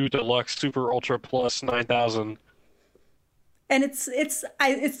Bros. U Deluxe Super Ultra Plus 9000. And it's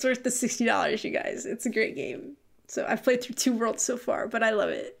worth the $60, you guys. It's a great game. So I've played through 2 worlds so far, but I love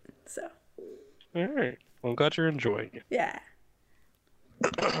it. So. All right. Well, I'm glad you're enjoying it. Yeah.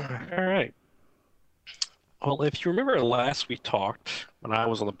 All right. Well, if you remember last we talked, when I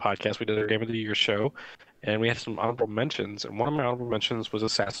was on the podcast, we did our Game of the Year show, and we had some honorable mentions, and one of my honorable mentions was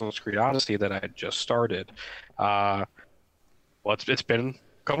Assassin's Creed Odyssey that I had just started. Well, it's been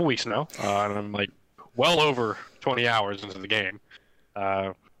a couple weeks now, and I'm like well over 20 hours into the game.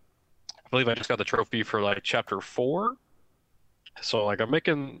 I believe I just got the trophy for like chapter 4, so like I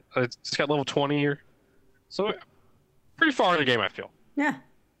just got level 20 here, so pretty far in the game I feel. Yeah.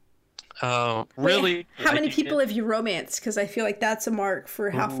 Really. Wait, how many people have you romanced? Because I feel like that's a mark for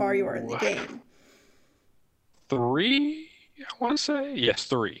how far you are in the game. 3, I want to say. Yes,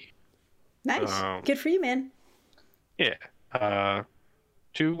 3. Nice. Good for you, man. Yeah.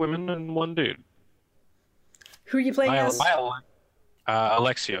 2 women and 1 dude. Who are you playing as?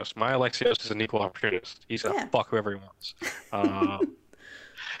 Alexios. My Alexios is an equal opportunist. He's gonna fuck whoever he wants.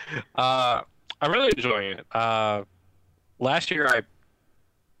 I'm really enjoying it. Last year I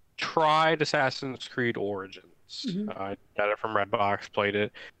tried Assassin's Creed Origins. Mm-hmm. I got it from Redbox, played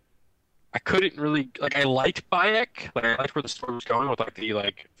it. I couldn't really I liked Bayek. Like I liked where the story was going with like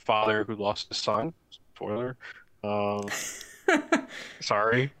the father who lost his son. Spoiler.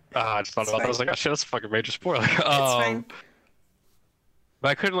 Sorry. I just thought about that. I was like, oh shit, that's a fucking major spoiler. It's fine. But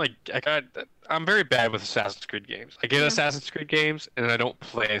I couldn't I'm very bad with Assassin's Creed games. I get Assassin's Creed games and I don't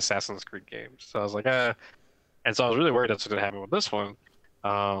play Assassin's Creed games. So I was like, and so I was really worried that's what's gonna happen with this one.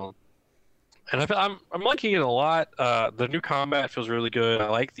 And I'm liking it a lot. The new combat feels really good. I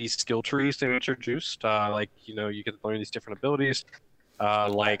like these skill trees they introduced. You can learn these different abilities.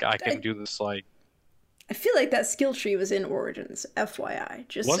 I can do this I feel like that skill tree was in Origins, FYI.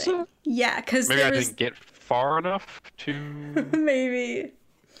 Just was saying. It? Yeah, because maybe I didn't get far enough to. Maybe.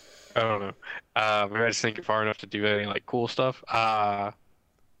 I don't know. Maybe I just didn't get far enough to do any cool stuff. I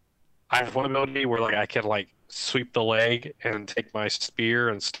have one ability where I can sweep the leg and take my spear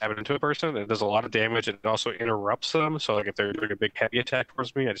and stab it into a person. It does a lot of damage and it also interrupts them. So if they're doing a big heavy attack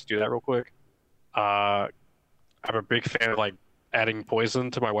towards me, I just do that real quick. I'm a big fan of adding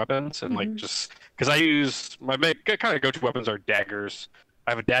poison to my weapons and just because I use my kind of go-to weapons are daggers.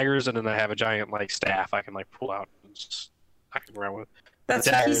 I have daggers and then I have a giant staff I can pull out and just knock them around with. That's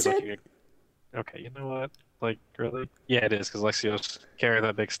what he said. Okay, you know what? Really? Yeah, it is because Alexios carrying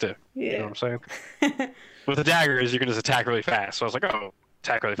that big stick. Yeah. You know what I'm saying? With the daggers, you can just attack really fast. So I was like, oh,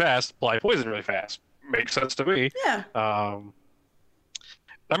 attack really fast, apply poison really fast. Makes sense to me. Yeah. I'm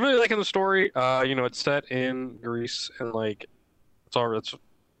really liking the story. It's set in Greece and it's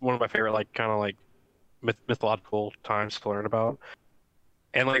one of my favorite mythological times to learn about.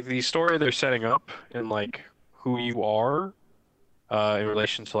 And the story they're setting up and who you are in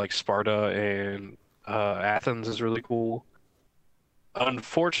relation to Sparta and Athens is really cool.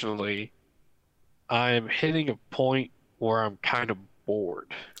 Unfortunately, I'm hitting a point where I'm kind of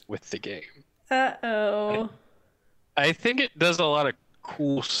bored with the game. Uh-oh. I think it does a lot of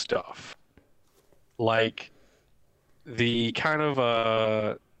cool stuff. The kind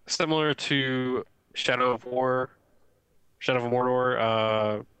of similar to Shadow of Mordor,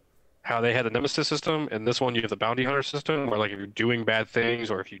 how they had the Nemesis system, and this one you have the Bounty Hunter system, where if you're doing bad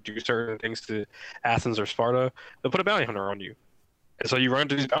things or if you do certain things to Athens or Sparta, they'll put a Bounty Hunter on you. And so you run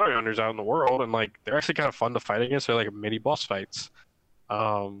into these Bounty Hunters out in the world, and they're actually kind of fun to fight against. They're mini boss fights.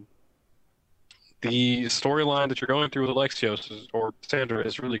 The storyline that you're going through with Alexios or Sandra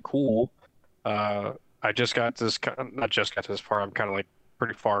is really cool. I just got to this not just got to this part. I'm kind of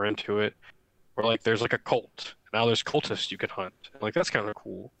pretty far into it, where there's a cult. Now there's cultists you can hunt. And, that's kind of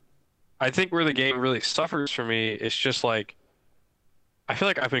cool. I think where the game really suffers for me is just I feel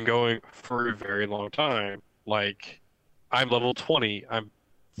like I've been going for a very long time. I'm level 20. I'm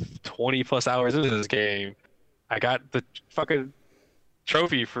 20 plus hours into this game. I got the fucking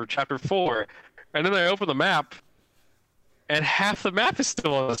trophy for chapter 4, and then I open the map, and half the map is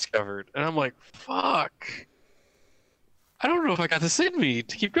still undiscovered, and I'm like, fuck. I don't know if I got this in me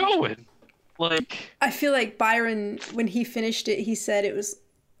to keep going. I feel like Byron, when he finished it, he said it was.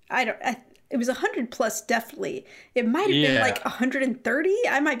 It was 100 plus, definitely. It might have been 130.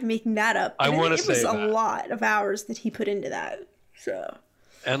 I might be making that up. I want to say it was a lot of hours that he put into that. So.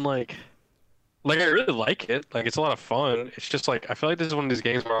 And like I really like it. Like it's a lot of fun. It's just like I feel like this is one of these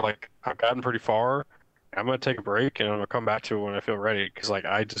games where like I've gotten pretty far. I'm gonna take a break and I'm gonna come back to it when I feel ready because like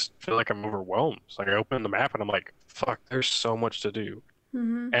I just feel like I'm overwhelmed. It's like I open the map and I'm like, fuck, there's so much to do.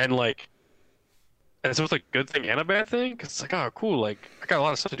 Hmm. And like, and so it's like a good thing and a bad thing because it's like, oh, cool. Like I got a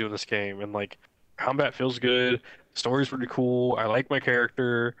lot of stuff to do in this game and like combat feels good. Story's pretty cool. I like my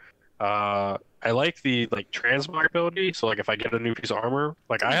character. I like the like transmog ability. So like if I get a new piece of armor,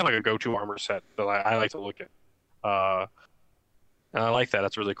 like I have like a go-to armor set that I like to look at. Uh, and I like that.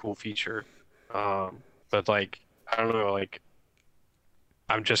 That's a really cool feature. But like I don't know, like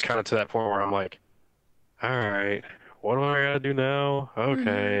I'm just kind of to that point where I'm like, all right, what do I gotta do now? Hmm.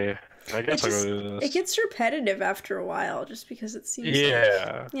 Okay, I It guess I'll go just do it this. gets repetitive after a while, just because it seems like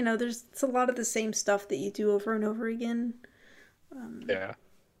Yeah, there's it's a lot of the same stuff that you do over and over again. Um, yeah.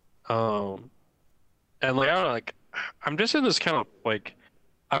 Um, and like I don't know, like I'm just in this kind of like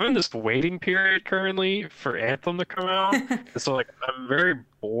I'm in this waiting period currently for Anthem to come out. And so like I'm very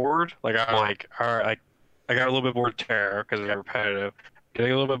bored. Like I'm like, all right, I got a little bit bored of Terror because it got repetitive.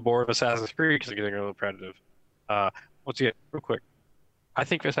 Getting a little bit bored of Assassin's Creed because it's getting a little repetitive. Uh, once again, real quick, I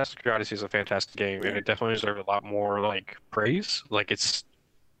think Assassin's Creed Odyssey is a fantastic game, and yeah, it definitely deserves a lot more like praise. Like it's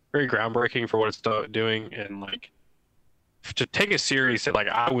very groundbreaking for what it's doing, and like to take a series that like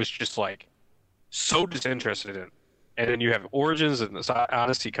I was just like so disinterested in. And then you have Origins and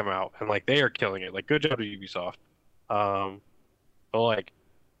Odyssey come out, and like they are killing it. Like, good job to Ubisoft. Um, but like,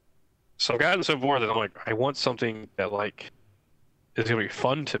 so I've gotten so bored that I'm like, I want something that like is gonna be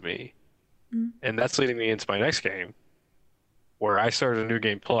fun to me, mm, and that's leading me into my next game, where I started a new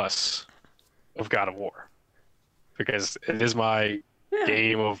game plus of God of War because it is my yeah.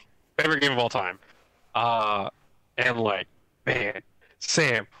 game of favorite game of all time. Uh, and like, man,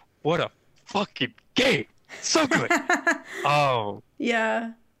 Sam, what a fucking game! So good. Oh.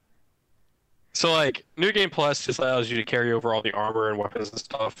 Yeah. So like New Game Plus just allows you to carry over all the armor and weapons and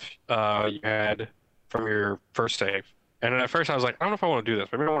stuff you had from your first save. And then at first I was like, I don't know if I want to do this.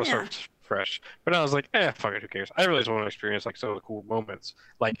 Maybe I want to Yeah. start fresh. But I was like, fuck it, who cares? I really just want to experience like some of the cool moments.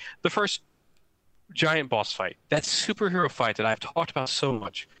 Like the first giant boss fight, that superhero fight that I've talked about so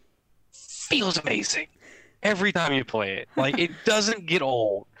much, feels amazing every time you play it. Like it doesn't get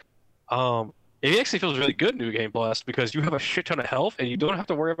old. Um, it actually feels really good, New Game Plus, because you have a shit ton of health and you don't have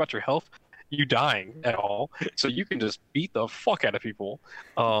to worry about your health you dying at all. So you can just beat the fuck out of people.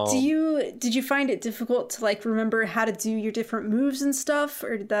 Um, Did you find it difficult to like remember how to do your different moves and stuff,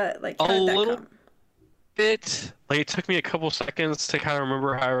 or did that like a how did that little come? bit. Like it took me a couple seconds to kind of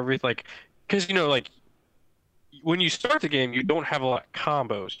remember how everything like, because like when you start the game, you don't have a lot of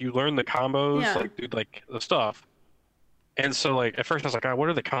combos. You learn the combos, Yeah. like do like the stuff. And so like at first I was like, what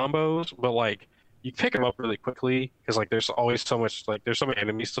are the combos? But like you pick them up really quickly because like there's always so much like there's so many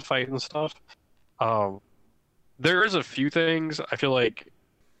enemies to fight and stuff. Um, there is a few things I feel like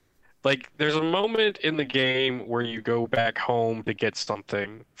there's a moment in the game where you go back home to get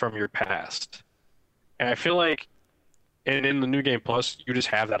something from your past. And I feel like and in the new game plus you just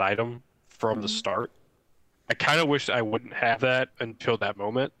have that item from the Mm. start. I kind of wish I wouldn't have that until that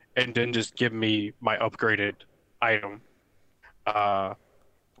moment and then just give me my upgraded item. Uh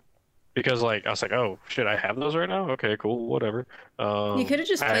because like I was like, oh shit, I have those right now. Okay, cool, whatever. You could have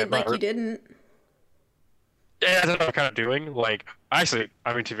just I played not, like you didn't. yeah, that's what I'm kind of doing. Like, actually,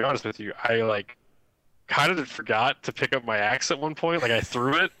 I mean, to be honest with you, I like kind of forgot to pick up my axe at one point. Like, I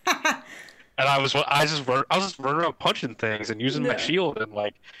threw it, and I was just running around punching things and using my Yeah. shield, and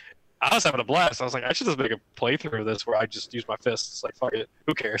like I was having a blast. I was like, I should just make a playthrough of this where I just use my fists. Like, fuck it,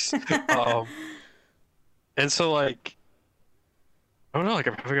 who cares? Um, and so like I don't know, like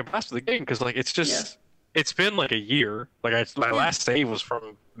I'm having a blast with the game because like it's Yeah. just it's been like a year. Like my Yeah. last save was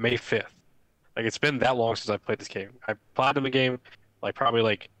from May 5th. Like it's been that long since I played this game. I platinum the game like probably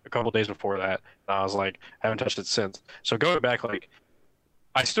like a couple days before that. And I was like, I haven't touched it since. So going back, like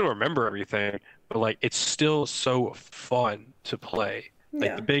I still remember everything, but like it's still so fun to play. Like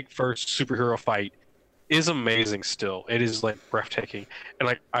Yeah. the big first superhero fight is amazing still. It is like breathtaking. And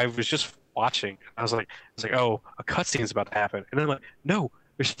like I was just watching. I was like, oh, a cutscene's about to happen. And then I'm like, no,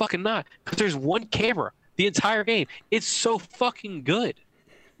 there's fucking not. Because there's one camera the entire game. It's so fucking good.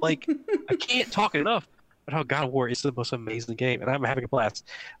 Like I can't talk enough about how God of War is the most amazing game, and I'm having a blast.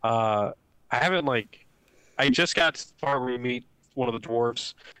 I haven't like I just got to the part where you meet one of the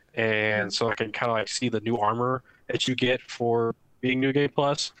dwarves, and so I can kind of like see the new armor that you get for being New Game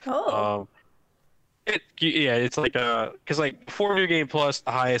Plus. Oh. Um, yeah, it's like because like before New Game Plus,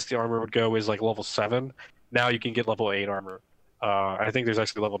 the highest the armor would go is like level 7. Now you can get level 8 armor. I think there's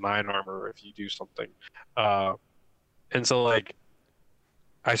actually level 9 armor if you do something. Uh, and so like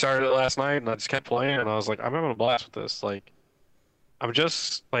I started it last night and I just kept playing and I was like, I'm having a blast with this. Like, I'm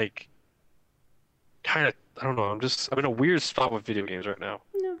just like kind of, I don't know, I'm in a weird spot with video games right now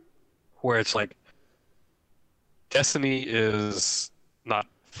No. where it's like Destiny is not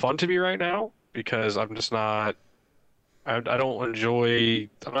fun to me right now because I'm just not, I don't enjoy,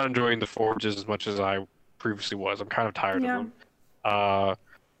 I'm not enjoying the Forges as much as I previously was. I'm kind of tired of Yeah. them. Uh,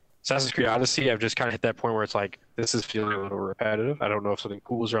 Assassin's Creed Odyssey, I've just kind of hit that point where it's like, this is feeling a little repetitive. I don't know if something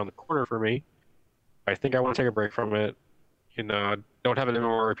cool is around the corner for me. I think I want to take a break from it. You know, I don't have an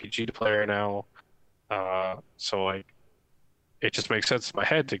MMORPG to play right now. So like, it just makes sense in my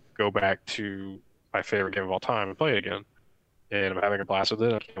head to go back to my favorite game of all time and play it again. And I'm having a blast with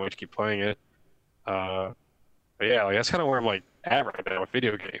it. I can't wait to keep playing it. Uh, but yeah, like that's kind of where I'm like at right now with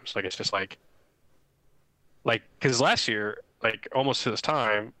video games. Like it's just like because last year, like almost to this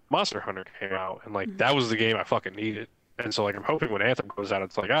time, Monster Hunter came out, and like that was the game I fucking needed. And so like I'm hoping when Anthem goes out,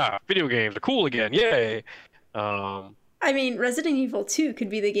 it's like video games are cool again, yay! Um, I mean, Resident Evil 2 could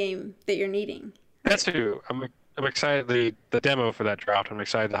be the game that you're needing. that's who I'm excited. The demo for that dropped. I'm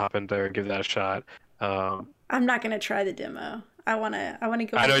excited to hop in there and give that a shot. I'm not gonna try the demo. I want to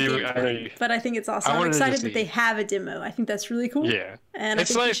go. I know with you, the I know you. but I think it's awesome. I I'm wanted to excited that see. they have a demo. I think that's really cool. Yeah, And I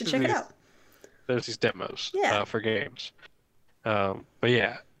it's think you nice should that check it these- out. There's these demos Yeah. for games. But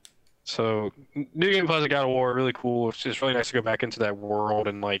yeah, so New Game Plus of God of War, really cool. It's just really nice to go back into that world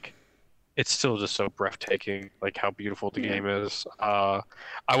and like it's still just so breathtaking, like how beautiful the Yeah. game is. I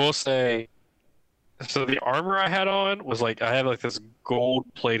will say, so the armor I had on was like I had like this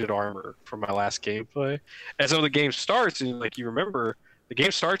gold-plated armor from my last gameplay, and so the game starts and like you remember the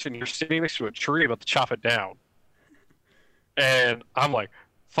game starts and you're sitting next to a tree about to chop it down, and I'm like.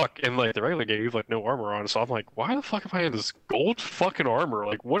 Fuck, in like the regular game, you have like no armor on, so I'm like, why the fuck am I in this gold fucking armor?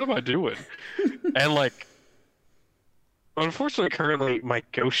 Like, what am I doing? And like, unfortunately, currently my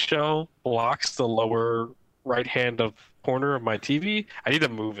ghost shell blocks the lower right hand of corner of my TV. I need to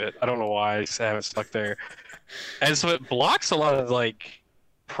move it. I don't know why I just have it stuck there, and so it blocks a lot of like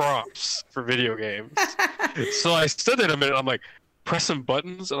prompts for video games. So I stood there a minute. I'm like pressing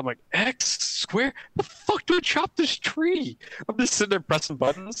buttons, and I'm like X square. The fuck do I chop this tree? I'm just sitting there pressing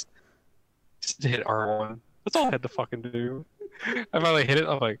buttons. Just hit R1. That's all I had to fucking do. I finally hit it.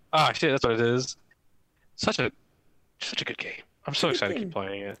 I'm like, shit, that's what it is. Such a good game. I'm so Good excited to game. keep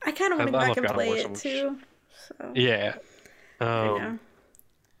playing it. I kind of want to go I back love and God of play War so it much. too. So Yeah. you know.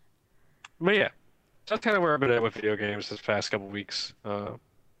 But yeah, that's kind of where I've been at with video games this past couple weeks. I'm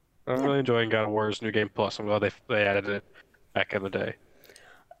really enjoying God of War's New Game Plus. I'm glad they added it back in the day.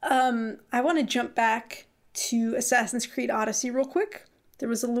 I want to jump back to Assassin's Creed Odyssey real quick. There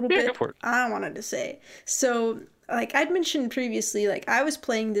was a little Yeah, bit go for it. I wanted to say. So, like I'd mentioned previously, like I was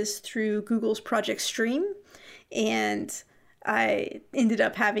playing this through Google's Project Stream, and I ended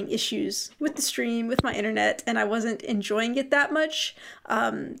up having issues with the stream, with my internet, and I wasn't enjoying it that much.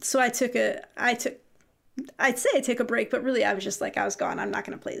 So I'd say I took a break, but really I was just like, I was gone. I'm not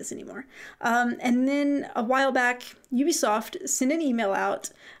going to play this anymore. And then a while back, Ubisoft sent an email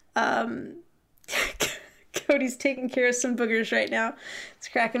out. Cody's taking care of some boogers right now. It's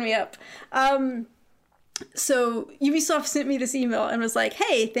cracking me up. So Ubisoft sent me this email and was like,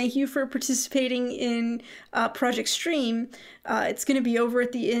 hey, thank you for participating in Project Stream. It's going to be over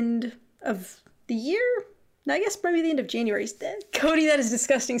at the end of the year. I guess maybe the end of January. Cody, that is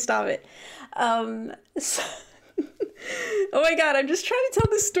disgusting. Stop it. So... oh my god, I'm just trying to tell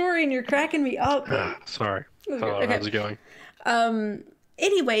this story and you're cracking me up. Sorry. Okay. How's it going?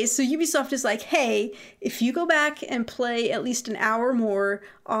 Anyway, so Ubisoft is like, hey, if you go back and play at least an hour more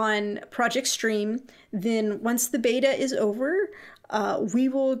on Project Stream, then once the beta is over, we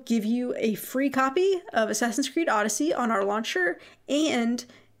will give you a free copy of Assassin's Creed Odyssey on our launcher, and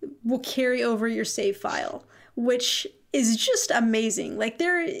we'll carry over your save file, which is just amazing. Like,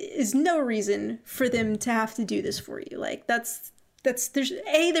 there is no reason for them to have to do this for you. Like,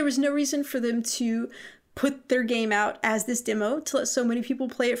 there was no reason for them to put their game out as this demo to let so many people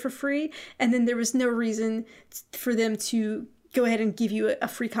play it for free, and then there was no reason for them to go ahead and give you a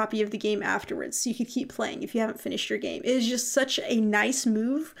free copy of the game afterwards so you could keep playing if you haven't finished your game. It is just such a nice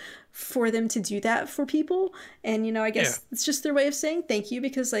move for them to do that for people, and I guess it's just their way of saying thank you,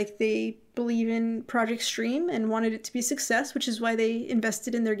 because like they believe in Project Stream and wanted it to be a success, which is why they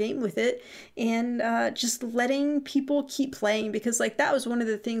invested in their game with it, and just letting people keep playing, because like that was one of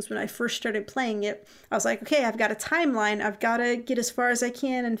the things when I first started playing it. I was like, okay, I've got a timeline, I've got to get as far as I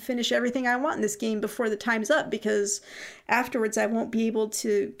can and finish everything I want in this game before the time's up, because afterwards I won't be able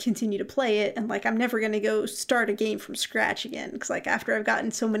to continue to play it, and like I'm never going to go start a game from scratch again, because like after I've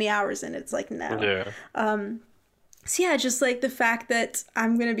gotten so many hours in, it's like no. Yeah. So yeah, just like the fact that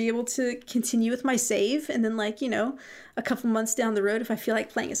I'm gonna be able to continue with my save, and then like, a couple months down the road, if I feel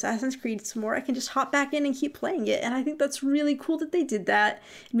like playing Assassin's Creed some more, I can just hop back in and keep playing it. And I think that's really cool that they did that.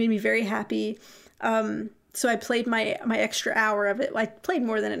 It made me very happy. So I played my extra hour of it. I played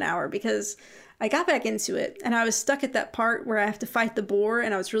more than an hour because I got back into it, and I was stuck at that part where I have to fight the boar,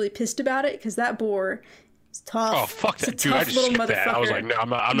 and I was really pissed about it because that boar is tough. Oh fuck that it's dude! I just skipped motherfucker. that. I was like, no,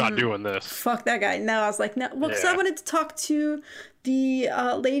 I'm not doing this. Fuck that guy. No, I was like, no. Well, because I wanted to talk to the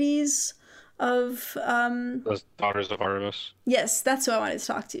ladies of Those Daughters of Artemis. Yes, that's who I wanted to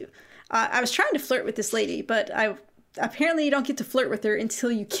talk to. I was trying to flirt with this lady, but apparently you don't get to flirt with her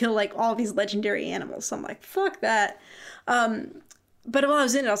until you kill like all these legendary animals. So I'm like, fuck that. But while I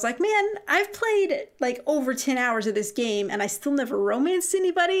was in it, I was like, man, I've played like over 10 hours of this game and I still never romanced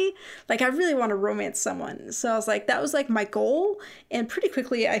anybody. Like, I really want to romance someone. So I was like, that was like my goal. And pretty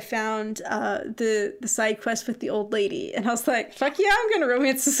quickly I found the side quest with the old lady. And I was like, fuck yeah, I'm going to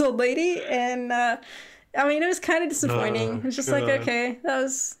romance this old lady. And I mean, it was kind of disappointing. It was just like, okay, that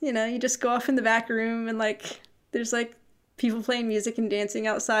was, you just go off in the back room and like, there's like people playing music and dancing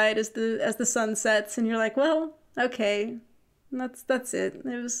outside as the sun sets. And you're like, well, okay. That's it.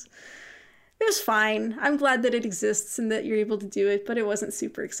 It was fine. I'm glad that it exists and that you're able to do it, but it wasn't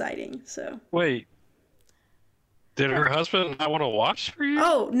super exciting. So wait, did her husband not want to watch for you?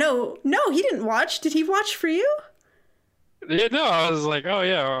 Oh no, he didn't watch. Did he watch for you? Yeah, no. I was like, oh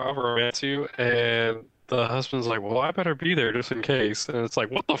yeah, I'll romance you, and the husband's like, well, I better be there just in case. And it's like,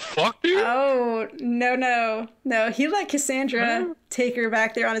 what the fuck, dude? Oh no. He let Cassandra take her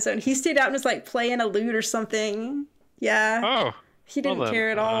back there on his own. He stayed out and was like playing a lute or something. Yeah. Oh. He didn't care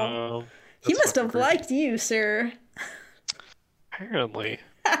at all. He must have liked you, sir. Apparently.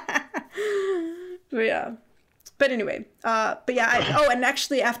 But yeah. But anyway, and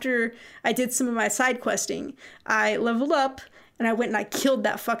actually after I did some of my side questing, I leveled up and I went and I killed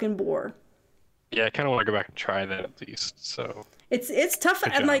that fucking boar. Yeah, I kind of want to go back and try that at least, so. It's tough,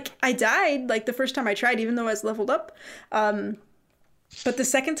 and like, I died, like, the first time I tried, even though I was leveled up. But the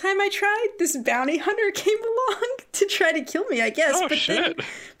second time I tried, this bounty hunter came along to try to kill me, I guess. Oh, shit.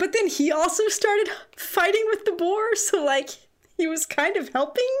 But then he also started fighting with the boar, so, like, he was kind of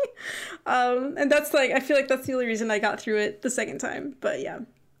helping. And that's, like, I feel like that's the only reason I got through it the second time. But, yeah.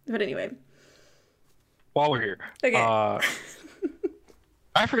 But anyway. While we're here. Okay.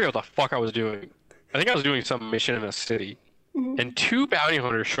 I forget what the fuck I was doing. I think I was doing some mission in a city. Mm-hmm. And 2 bounty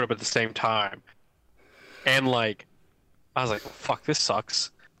hunters showed up at the same time. And, like, I was like, well, fuck, this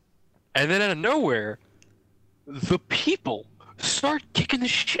sucks. And then out of nowhere, the people start kicking the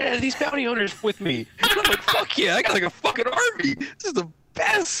shit out of these bounty hunters with me. And I'm like, fuck yeah, I got like a fucking army. This is the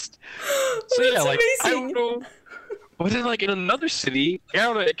best. So yeah, like, amazing. I don't know. But then, like, in another city, I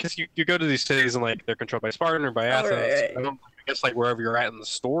don't know, because you go to these cities and, like, they're controlled by Spartan or by Athens. Right. I guess, like, wherever you're at in the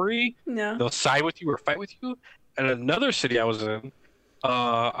story, they'll side with you or fight with you. And another city I was in,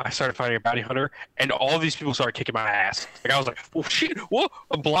 I started fighting a bounty hunter, and all these people started kicking my ass. Like, I was like, oh shit, whoa,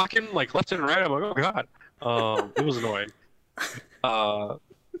 I'm blocking, like, left and right. I'm like, oh god. It was annoying.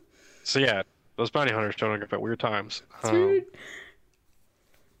 So yeah, those bounty hunters showing up at weird times. But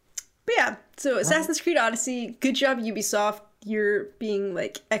yeah, so Assassin's Creed Odyssey, good job Ubisoft. You're being,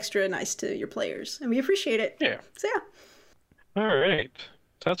 like, extra nice to your players, and we appreciate it. Yeah. So yeah. Alright.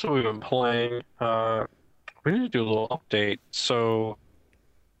 So that's what we've been playing. We need to do a little update. So,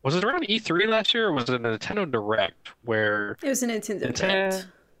 was it around E3 last year, or was it a Nintendo Direct where... It was a Nintendo Direct.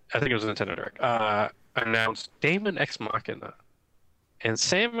 I think it was a Nintendo Direct. Announced Daemon X Machina. And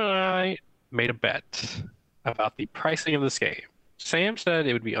Sam and I made a bet about the pricing of this game. Sam said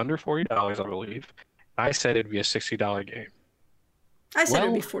it would be under $40, I believe. I said it would be a $60 game. I said it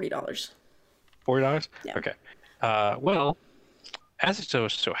would be $40. $40? Yeah. Okay. Well, as it so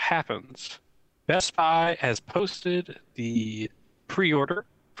happens... Best Buy has posted the pre-order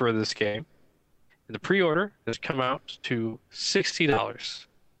for this game. And the pre-order has come out to $60.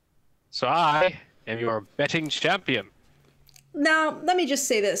 So I am your betting champion. Now, let me just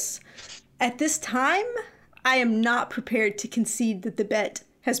say this. At this time, I am not prepared to concede that the bet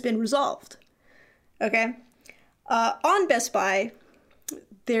has been resolved. Okay? On Best Buy,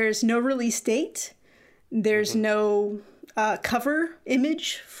 there's no release date. There's no cover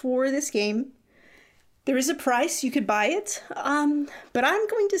image for this game. There is a price, you could buy it, but I'm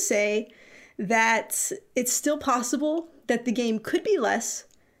going to say that it's still possible that the game could be less,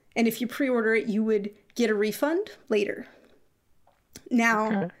 and if you pre-order it, you would get a refund later.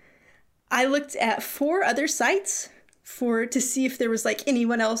 Now, I looked at 4 other sites to see if there was, like,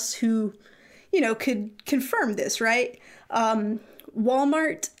 anyone else who, could confirm this, right?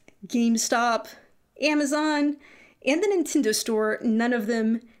 Walmart, GameStop, Amazon, and the Nintendo Store, none of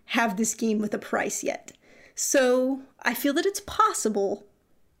them have this game with a price yet. So I feel that it's possible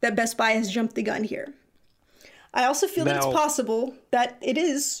that Best Buy has jumped the gun here. I also feel that it's possible that it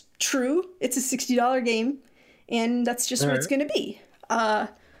is true. It's a $60 game, and that's just what it's going to be.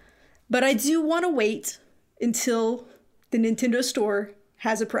 But I do want to wait until the Nintendo Store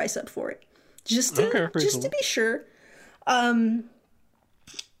has a price up for it, just to be sure.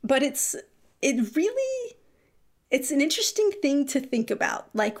 But it's an interesting thing to think about.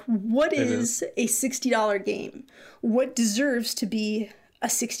 Like, what is a $60 game? What deserves to be a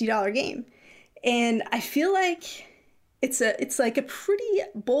 $60 game? And I feel like it's like a pretty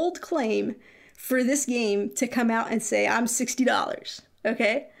bold claim for this game to come out and say, I'm $60.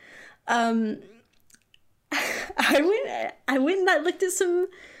 Okay. I went and I looked at some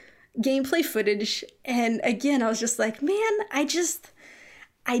gameplay footage, and again, I was just like, man, I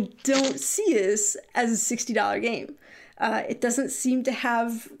don't see this as a $60 game. It doesn't seem to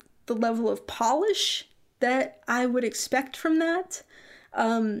have the level of polish that I would expect from that.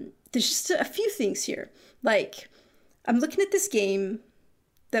 There's just a few things here. Like, I'm looking at this game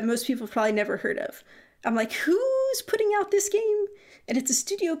that most people have probably never heard of. I'm like, who's putting out this game? And it's a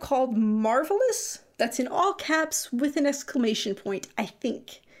studio called Marvelous. That's in all caps with an exclamation point, I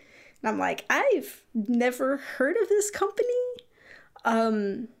think. And I'm like, I've never heard of this company.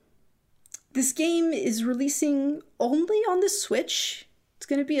 This game is releasing only on the Switch. It's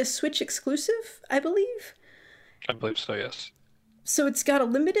going to be a Switch exclusive, I believe. I believe so, yes. So it's got a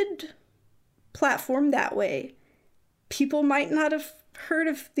limited platform that way. People might not have heard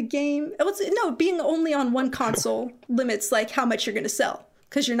of the game. Being only on one console limits like how much you're going to sell,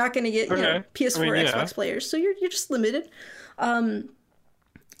 because you're not going to get PS4, Xbox players. So you're just limited. And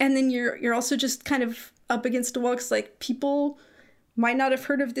then you're also just kind of up against a wall, because like people might not have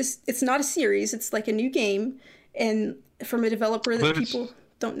heard of this. It's not a series. It's like a new game, and from a developer that people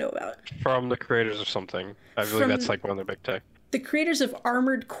don't know about. From the creators of something. I believe that's like one of their big tech. The creators of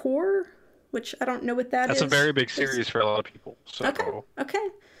Armored Core, which I don't know what that is. That's a very big series for a lot of people. So. Okay.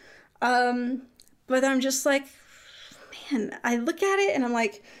 But I'm just like, man, I look at it and I'm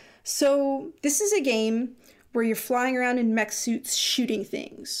like, so this is a game where you're flying around in mech suits shooting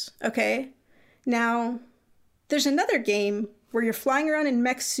things, okay? Now, there's another game where you're flying around in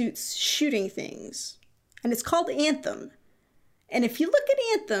mech suits shooting things, and it's called Anthem. And if you look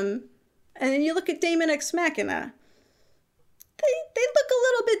at Anthem, and then you look at Daemon X Machina, they look a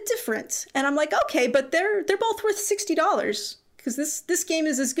little bit different. And I'm like, okay, but they're both worth $60, because this game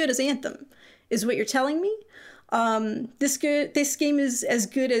is as good as Anthem, is what you're telling me. This game is as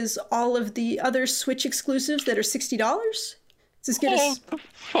good as all of the other Switch exclusives that are $60. It's as good as the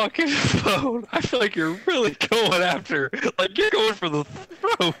fucking phone. I feel like you're really going after, like, you're going for the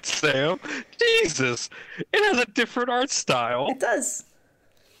throat, Sam. Jesus, it has a different art style. It does.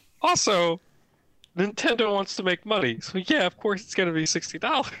 Also, Nintendo wants to make money, so yeah, of course it's gonna be $60.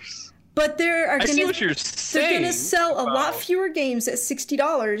 But they're going to sell a lot Wow. fewer games at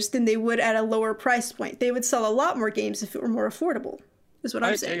 $60 than they would at a lower price point. They would sell a lot more games if it were more affordable, is what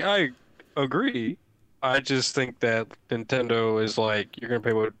I'm saying. I agree. I just think that Nintendo is like, you're gonna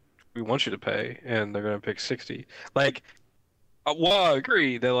pay what we want you to pay, and they're gonna pick 60. Like, well, I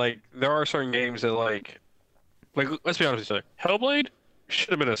agree that like there are certain games that like let's be honest with each other. Hellblade should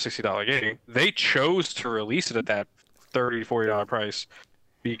have been a $60 game. They chose to release it at that $30, $40 price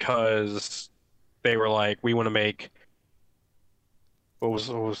because they were like, we want to make, what was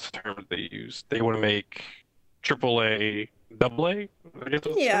the term that they used? They want to make AAA, AA, I guess that's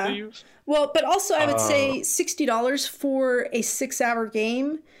what they used. Well, but also I would say $60 for a 6-hour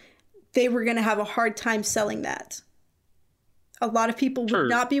game, they were going to have a hard time selling that. A lot of people would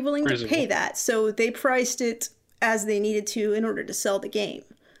not be willing to pay that, so they priced it as they needed to in order to sell the game.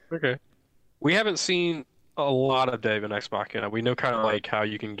 Okay. We haven't seen a lot of Daemon X Machina. We know kind of like how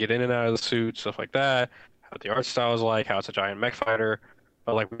you can get in and out of the suit, stuff like that, how the art style is like, how it's a giant mech fighter,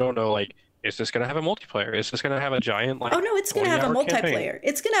 but like we don't know, like, is this going to have a multiplayer? Is this going to have a giant, like, oh no, it's going to have a multiplayer. Campaign?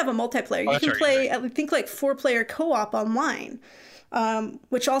 It's going to have a multiplayer. You can play, I think, like 4-player co-op online,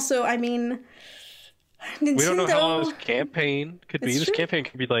 which also, I mean, Nintendo... We don't know how long this campaign could be. This campaign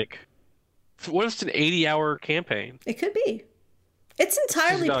could be like, what if it's an 80-hour campaign? It could be. It's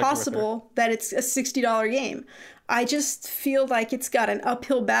entirely possible that it's a $60 game. I just feel like it's got an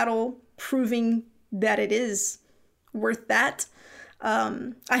uphill battle proving that it is worth that.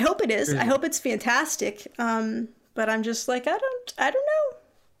 I hope it is. I hope it's fantastic. But I'm just like, I don't know.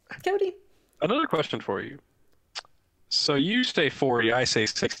 Cody. Another question for you. So you say 40, I say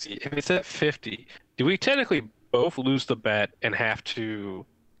 60. If it's at 50, do we technically both lose the bet and have to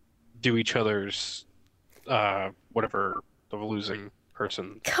do each other's whatever the losing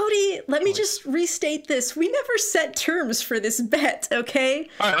person. Cody, let me just restate this. We never set terms for this bet, okay?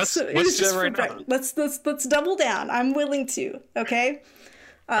 All right, let's do that right now. Let's double down. I'm willing to, okay?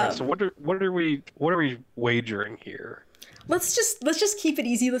 All right, so what are we wagering here? Let's just keep it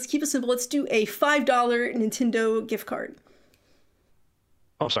easy. Let's keep it simple. Let's do a $5 Nintendo gift card.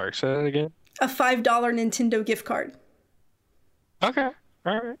 I'm sorry, say that again. A $5 Nintendo gift card. Okay,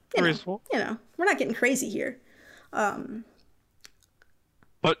 all right, reasonable. We're not getting crazy here.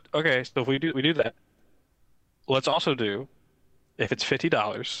 But okay, so if we do that, let's also do, if it's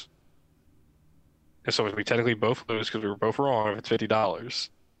 $50, and so we technically both lose because we were both wrong. If it's $50,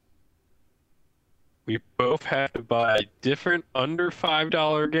 we both have to buy a different under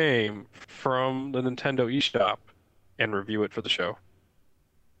 $5 game from the Nintendo eShop and review it for the show.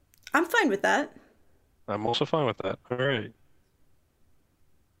 I'm fine with that. I'm also fine with that. All right.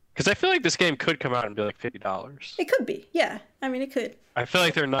 Because I feel like this game could come out and be like $50. It could be, yeah. I mean, it could. I feel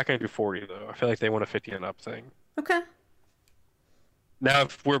like they're not going to do 40 though. I feel like they want a 50 and up thing. Okay. Now,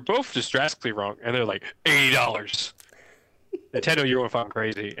 if we're both just drastically wrong, and they're like $80, Nintendo, you're going to find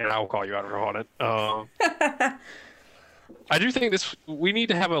crazy, and I will call you out on it. I do think we need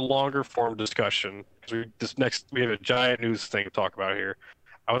to have a longer form discussion because we have a giant news thing to talk about here.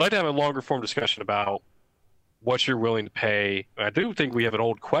 I would like to have a longer form discussion about what you're willing to pay. I do think we have an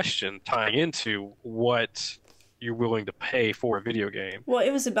old question tying into what you're willing to pay for a video game. Well,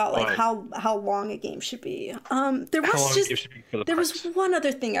 it was about like how long a game should be. There was one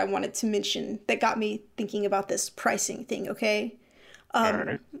other thing I wanted to mention that got me thinking about this pricing thing. Okay,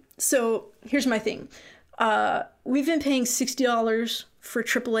 right. So here's my thing. We've been paying $60 for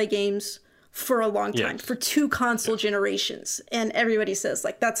AAA games for a long time, for 2 console generations, and everybody says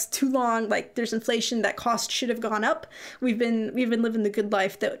like that's too long, like there's inflation, that cost should have gone up. We've been living the good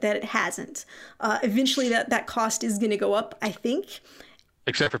life that it hasn't. Eventually that cost is going to go up, I think,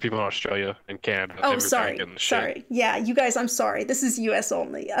 except for people in Australia and Canada. Oh, sorry. Yeah, you guys, I'm sorry, this is US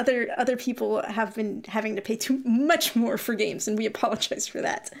only. Other people have been having to pay too much more for games, and we apologize for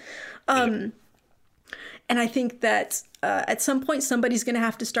that. And I think that at some point somebody's going to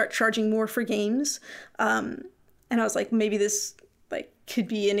have to start charging more for games. And I was like, maybe this like could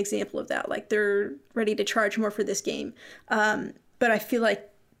be an example of that. Like they're ready to charge more for this game. But I feel like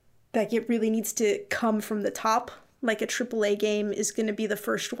it really needs to come from the top. Like a AAA game is going to be the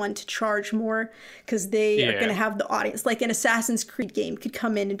first one to charge more because they are going to have the audience. Like an Assassin's Creed game could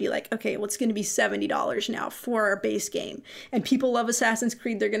come in and be like, okay, well, it's going to be $70 now for our base game. And people love Assassin's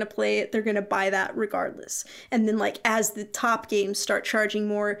Creed. They're going to play it. They're going to buy that regardless. And then like as the top games start charging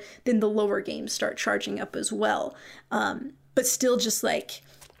more, then the lower games start charging up as well. But still just like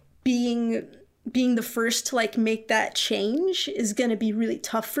being the first to like make that change is going to be really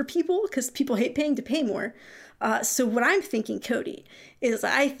tough for people because people hate paying to pay more. So what I'm thinking, Cody, is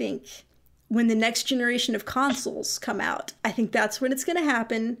I think when the next generation of consoles come out, I think that's when it's going to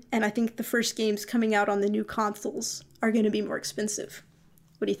happen. And I think the first games coming out on the new consoles are going to be more expensive.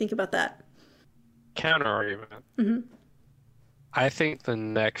 What do you think about that? Counter argument. Mm-hmm. I think the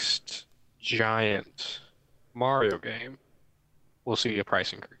next giant Mario game will see a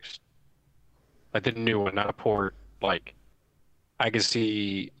price increase. Like the new one, not a port. Like I could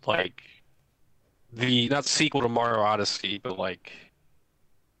see like the not sequel to Mario Odyssey, but like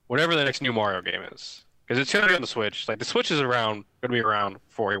whatever the next new Mario game is, because it's gonna be on the Switch. Like the Switch is gonna be around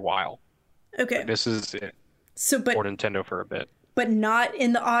for a while. Okay, like, this is it. So, but for Nintendo for a bit, but not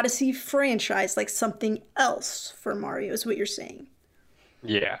in the Odyssey franchise. Like something else for Mario is what you're saying.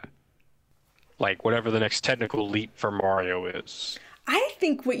 Yeah, like whatever the next technical leap for Mario is. I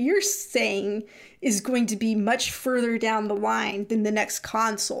think what you're saying is going to be much further down the line than the next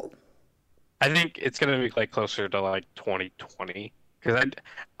console. I think it's going to be like closer to like 2020 because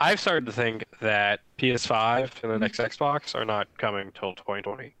I've started to think that PS5 and the next Xbox are not coming till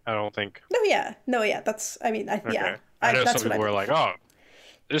 2020. I don't think. No, yeah. That's. I mean, okay. Yeah. I know some people were like, "Oh,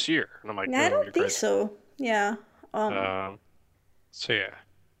 this year," and I'm like, "No, I don't think so." Yeah. So yeah.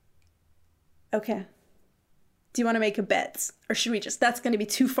 Okay. Do you want to make a bet, or should we just? That's going to be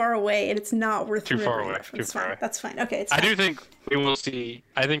too far away, and it's not worth. Too far away. That's fine. Okay. I do think we will see.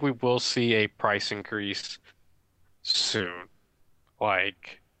 I think we will see a price increase soon,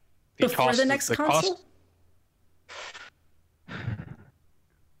 like before the next console.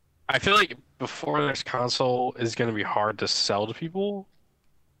 I feel like before the next console is going to be hard to sell to people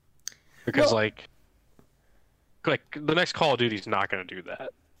because, like the next Call of Duty is not going to do that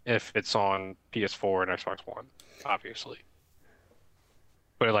if it's on PS4 and Xbox One. Obviously,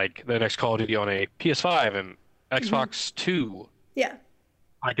 but like the next Call of Duty on a PS5 and Xbox 2, yeah,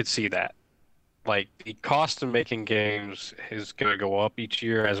 I could see that. like the cost of making games is going to go up each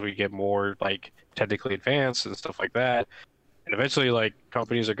year as we get more like technically advanced and stuff like that. And eventually, like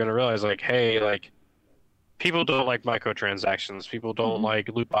companies are going to realize, like, hey, like people don't like microtransactions. People don't Mhm. like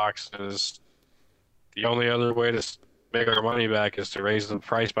loot boxes. The only other way to make our money back is to raise the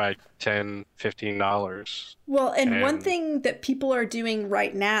price by 10, $15. Well, and one And thing that people are doing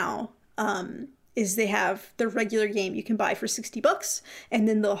right now is they have the regular game you can buy for $60, and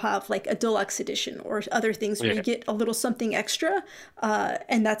then they'll have like a deluxe edition or other things where you yeah, get a little something extra.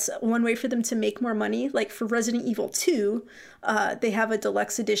 And that's one way for them to make more money. Like for Resident Evil 2, they have a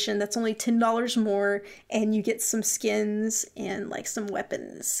deluxe edition that's only $10 more, and you get some skins and like some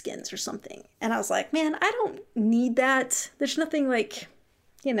weapons skins or something. And I was like, man, I don't need that. There's nothing like,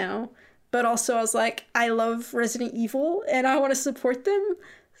 you know. But also, I was like, I love Resident Evil and I want to support them.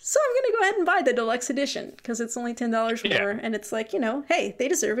 So I'm going to go ahead and buy the deluxe edition because it's only $10 yeah, more. And it's like, hey, they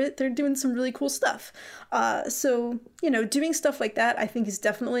deserve it. They're doing some really cool stuff. So, doing stuff like that, I think is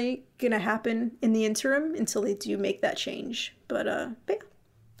definitely going to happen in the interim until they do make that change. But yeah,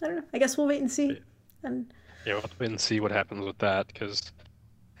 I don't know. I guess we'll wait and see. And yeah. We'll have to wait and see what happens with that because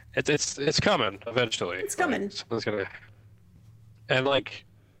it's coming eventually. it's Like coming. someone's gonna and like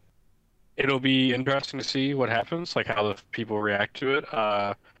it'll be interesting to see what happens, like how the people react to it.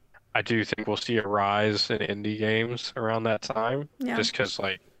 I do think we'll see a rise in indie games around that time, Yeah, just because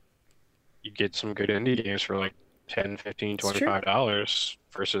like you get some good indie games for like 10, 15, it's true. $25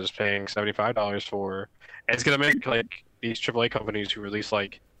 versus paying $75 for. And it's gonna make like these AAA companies who release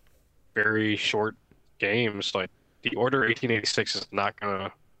like very short games, like the Order 1886 is not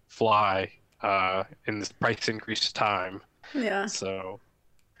gonna fly in this price increase time. Yeah. So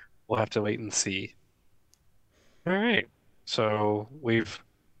we'll have to wait and see. All right. So we've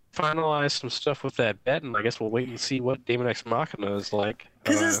finalized some stuff with that bet, and I guess we'll wait and see what Daemon X Machina is like.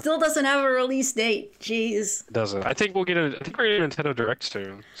 Because it still doesn't have a release date. Jeez. Doesn't. I think we'll get a. I think we're getting a Nintendo Direct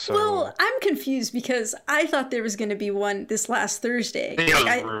soon. So Well, I'm confused because I thought there was going to be one this last Thursday. I think it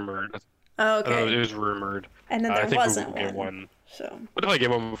Like was rumored. oh, It okay. was rumored. And then I there think we wasn't will get one. one. So We'll definitely get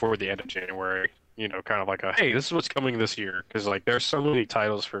one before the end of January. You know, kind of like a hey, this is what's coming this year because like there's so many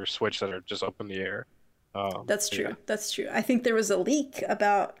titles for Switch that are just up in the air. that's Yeah, true. That's true. I think there was a leak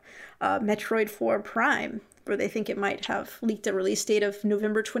about Metroid 4 Prime where they think it might have leaked a release date of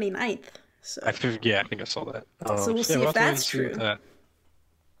November 29th. So, I think I saw that. so we'll So yeah, see we'll if have to wait and that's see with true. that.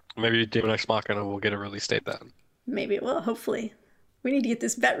 Maybe Daemon X Machina will get a release date then. Maybe it will, hopefully. We need to get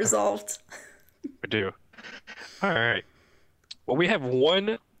this bet resolved. We do. All right. Well, we have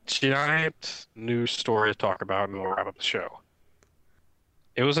one giant news story to talk about, and we'll wrap up the show.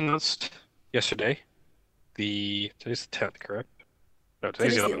 It was announced yesterday. Today's the 10th, correct? No,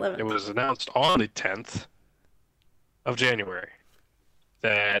 today's Today's the the 11th. It 11th. was announced on the 10th of January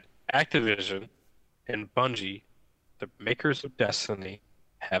that Activision and Bungie, the makers of Destiny,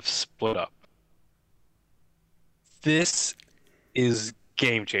 have split up. This is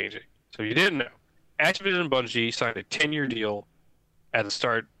game changing. So you didn't know. Activision and Bungie signed a 10-year deal at the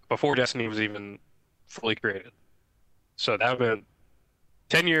start before Destiny was even fully created. So that would have been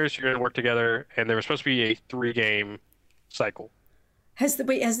 10 years you're going to work together, and there was supposed to be a 3-game cycle. Has the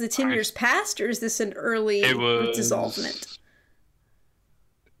 10 Right. years passed or is this an early It dissolvement? was.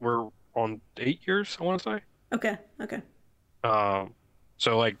 We're on 8 years, I want to say. Okay, okay.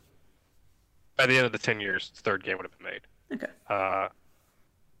 So, like, by the end of the 10 years, the third game would have been made. Okay. Uh,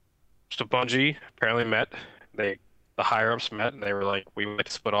 so Bungie apparently met. The higher ups met, and they were like, "We would like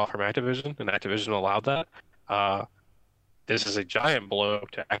to split off from Activision," and Activision allowed that. Uh, this is a giant blow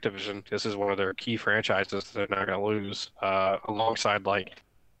to Activision. This is one of their key franchises that they're not going to lose. Alongside like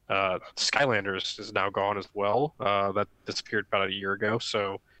Skylanders is now gone as well. That disappeared about a year ago.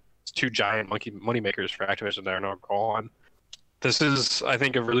 So it's two giant money makers for Activision that are now gone. This is, I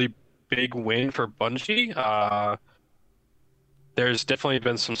think, a really big win for Bungie. There's definitely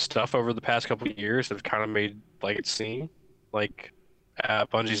been some stuff over the past couple of years that's kind of made like it seem like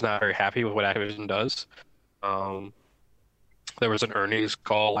Bungie's not very happy with what Activision does. Um, there was an earnings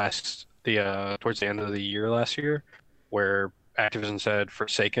call towards the end of the year last year where Activision said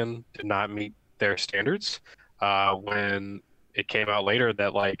Forsaken did not meet their standards. When it came out later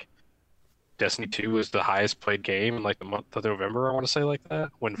that like Destiny 2 was the highest played game in like the month of November, I want to say like that,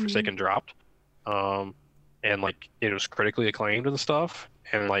 when Mhm. Forsaken dropped. And like it was critically acclaimed and stuff,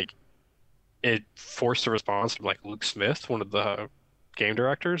 and like it forced a response from like Luke Smith, one of the game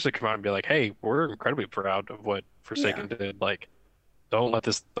directors, to come out and be like, "Hey, we're incredibly proud of what Yeah. Forsaken did. Like, don't let,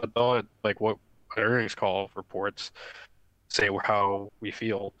 like what earnings call reports say how we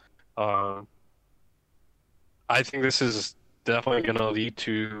feel." Um, I think this is definitely going to lead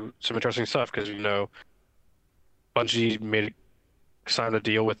to some interesting stuff because, Bungie signed a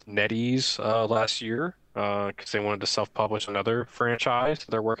deal with NetEase last year because they wanted to self-publish another franchise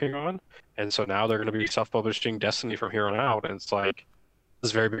that they're working on. And so now they're going to be self-publishing Destiny from here on out. And it's like, this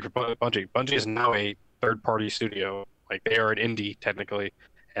is very big for Bungie. Bungie is now a third-party studio. Like, they are an indie, technically.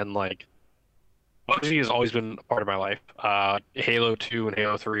 And, like, Bungie has always been a part of my life. Halo 2 and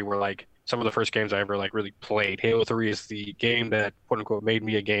Halo 3 were, like, some of the first games I ever, like, really played. Halo 3 is the game that, quote-unquote, made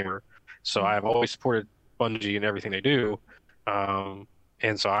me a gamer. So I've always supported Bungie and everything they do.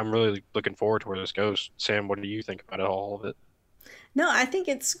 And so I'm really looking forward to where this goes. Sam, what do you think about all of it? No, I think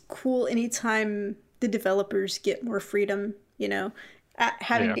it's cool anytime the developers get more freedom,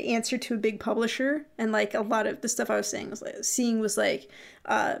 having to answer to a big publisher. And like a lot of the stuff I was saying was like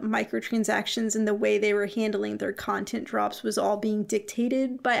microtransactions and the way they were handling their content drops was all being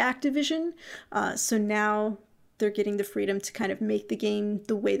dictated by Activision. So now they're getting the freedom to kind of make the game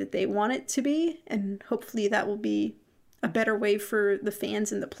the way that they want it to be. And hopefully that will be a better way for the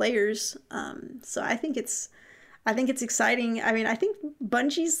fans and the players. So I think it's exciting. I mean, I think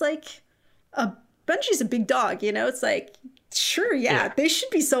Bungie's a big dog, It's like, sure, yeah, they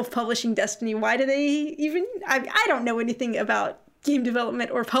should be self-publishing Destiny. Why do they even? I don't know anything about game development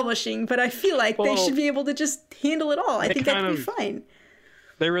or publishing, but I feel like they should be able to just handle it all. I think that'd be fine.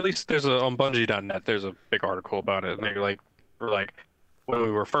 They released on Bungie.net. There's a big article about it, and we're like. When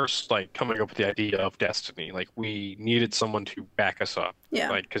we were first coming up with the idea of Destiny, we needed someone to back us up.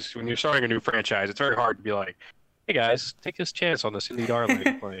 Yeah. Because when you're starting a new franchise, it's very hard to be like, "Hey guys, take this chance on this indie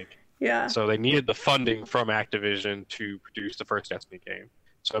darling." Yeah. So they needed the funding from Activision to produce the first Destiny game.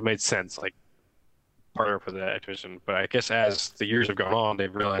 So it made sense, partner up with Activision. But I guess as the years have gone on,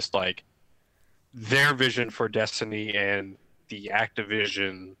 they've realized their vision for Destiny and the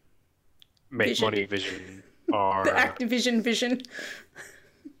Activision money vision are the Activision vision.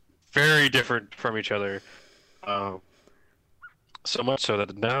 Very different from each other. So much so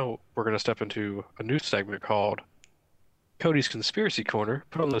that now we're going to step into a new segment called Cody's Conspiracy Corner.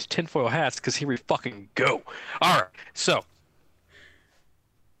 Put on those tinfoil hats because here we fucking go. All right, so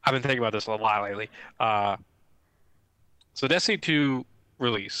I've been thinking about this a lot lately. So Destiny 2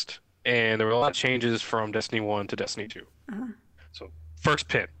 released, and there were a lot of changes from Destiny 1 to Destiny 2. Uh-huh. So first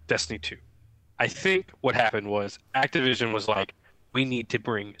pin, Destiny 2. I think what happened was Activision was like, we need to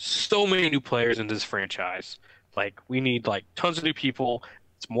bring so many new players into this franchise. We need tons of new people.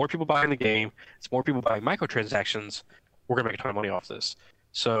 It's more people buying the game. It's more people buying microtransactions. We're gonna make a ton of money off this.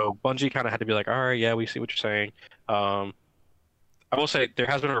 So Bungie kind of had to be like, all right, yeah, we see what you're saying. I will say there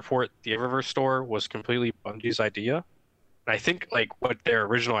has been a report the Eververse store was completely Bungie's idea. And I think what their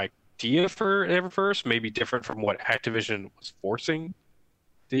original idea for Eververse may be different from what Activision was forcing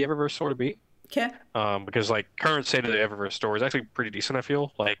the Eververse store to be. Okay. Because current state of the Eververse store is actually pretty decent. I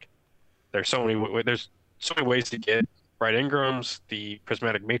feel there's so many ways to get Bright Ingrams, the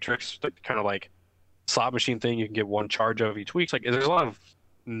Prismatic Matrix, kind of slot machine thing you can get one charge of each week. There's a lot of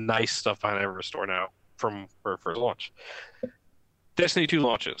nice stuff behind Eververse store now from her first launch. Destiny 2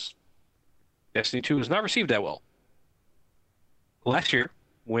 launches. Destiny 2 was not received that well. Last year,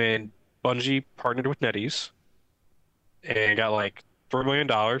 when Bungie partnered with NetEase and got $4 million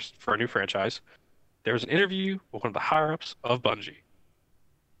for a new franchise, there was an interview with one of the higher-ups of Bungie.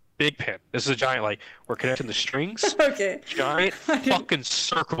 Big pen. This is a giant, we're connecting the strings. Okay. Giant fucking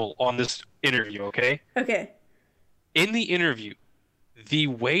circle on this interview, okay? Okay. In the interview, the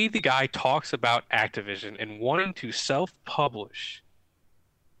way the guy talks about Activision and wanting to self-publish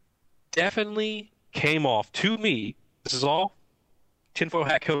definitely came off to me, this is all tinfoil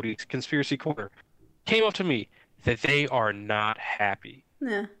hat Cody's Conspiracy Corner, came off to me that they are not happy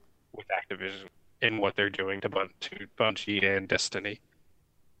with Activision and what they're doing to Bungie and Destiny.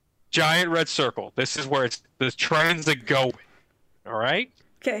 Giant red circle. This is where the trends are going. All right?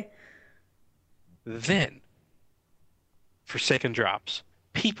 Okay. Then, Forsaken drops.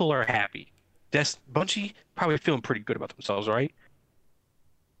 People are happy. Bungie probably feeling pretty good about themselves, right?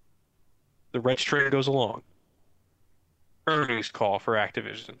 The red string goes along. Earnings call for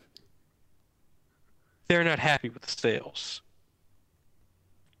Activision. They're not happy with the sales.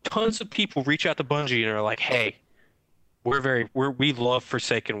 Tons of people reach out to Bungie and are like, "Hey, we love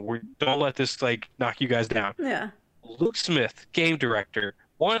Forsaken. Don't let this knock you guys down." Yeah. Luke Smith, game director,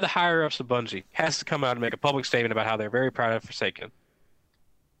 one of the higher ups of Bungie, has to come out and make a public statement about how they're very proud of Forsaken.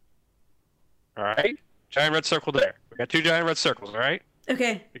 All right, giant red circle there. We got two giant red circles. All right.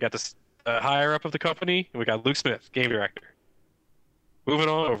 Okay. We got this higher up of the company, and we got Luke Smith, game director. Moving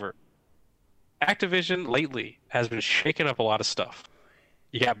on over. Activision lately has been shaking up a lot of stuff.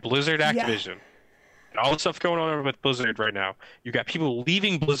 You got Blizzard Activision. And all the stuff going on with Blizzard right now. You got people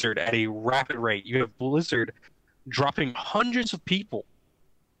leaving Blizzard at a rapid rate. You have Blizzard dropping hundreds of people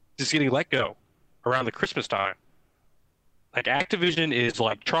just getting let go around the Christmas time. Like Activision is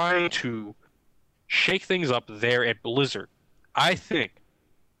like trying to shake things up there at Blizzard. I think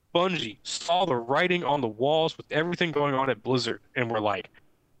Bungie saw the writing on the walls with everything going on at Blizzard and were like,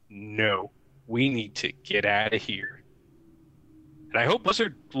 no, we need to get out of here. And I hope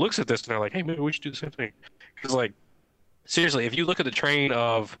Blizzard looks at this and they're like, hey, maybe we should do the same thing. Because, like, seriously, if you look at the train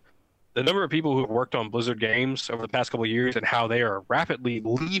of the number of people who have worked on Blizzard games over the past couple of years and how they are rapidly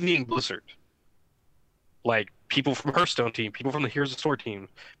leaving Blizzard, like people from Hearthstone team, people from the Heroes of the Storm team,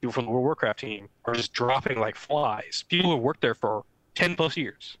 people from the World of Warcraft team are just dropping like flies. People who have worked there for 10 plus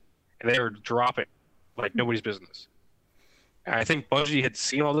years, and they are dropping like nobody's business. And I think Bungie had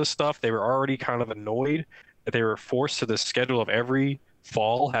seen all this stuff. They were already kind of annoyed that they were forced to the schedule of every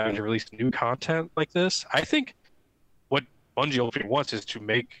fall having to release new content like this. I think what Bungie ultimately wants is to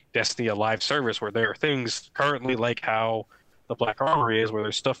make Destiny a live service where there are things currently like how the Black Armory is, where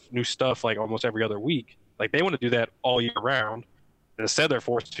there's new stuff like almost every other week. Like they want to do that all year round. And instead, they're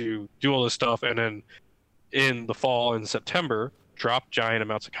forced to do all this stuff, and then in the fall and September, drop giant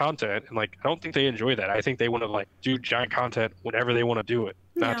amounts of content. And like, I don't think they enjoy that. I think they want to like do giant content whenever they want to do it,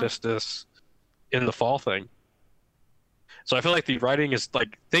 not just this in the fall thing. So I feel like the writing is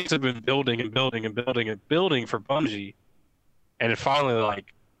like things have been building and building and building and building for Bungie, and then finally,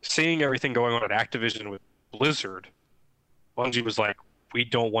 like seeing everything going on at Activision with Blizzard, Bungie was like, we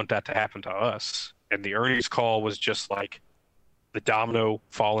don't want that to happen to us. And the earnings call was just like the domino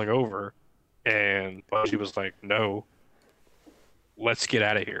falling over. And Bungie was like, no, let's get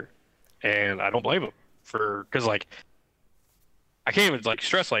out of here. And I don't blame them because like, I can't even like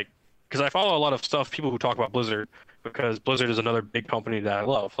stress like, because I follow a lot of stuff, people who talk about Blizzard, because Blizzard is another big company that I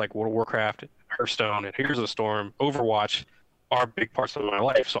love, like World of Warcraft, Hearthstone, and Heroes of the Storm, Overwatch are big parts of my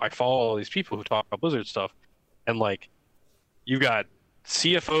life. So I follow all these people who talk about Blizzard stuff. And like, you got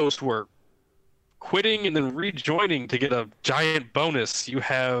CFOs who are quitting and then rejoining to get a giant bonus. You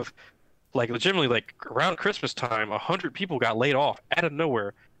have like legitimately like around Christmas time, 100 people got laid off out of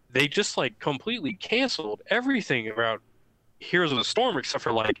nowhere. They just like completely canceled everything around Heroes of the Storm except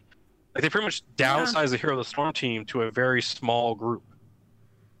for like they pretty much downsized the Hero of the Storm team to a very small group.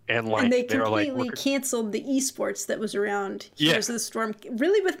 And like they completely canceled the esports that was around Heroes of the Storm,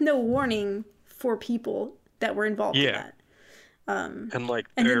 really with no warning for people that were involved in that. And like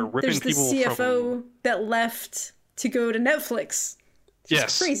they're ripping people from... There's the CFO that left to go to Netflix.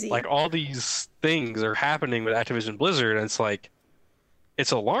 It's crazy. Like all these things are happening with Activision Blizzard, and it's like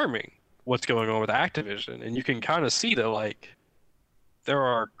it's alarming what's going on with Activision, and you can kind of see that like there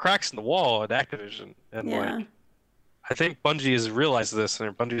are cracks in the wall at Activision, and like I think Bungie has realized this,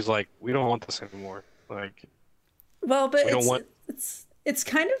 and Bungie's like, we don't want this anymore. Like, well, but it's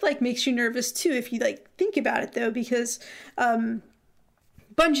kind of like makes you nervous too if you like think about it though, because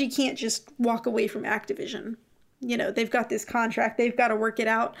Bungie can't just walk away from Activision. You know, they've got this contract, they've got to work it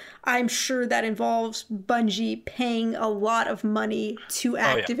out. I'm sure that involves Bungie paying a lot of money to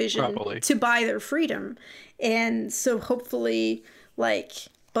Activision to buy their freedom. And so hopefully, like,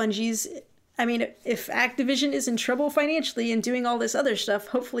 Bungie's... I mean, if Activision is in trouble financially and doing all this other stuff,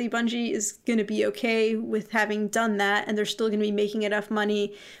 hopefully Bungie is going to be okay with having done that, and they're still going to be making enough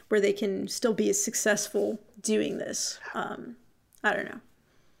money where they can still be as successful doing this. I don't know.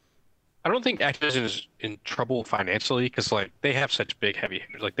 I don't think Activision is in trouble financially because, like, they have such big heavy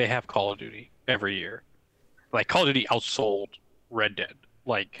hitters. Like, they have Call of Duty every year. Like, Call of Duty outsold Red Dead.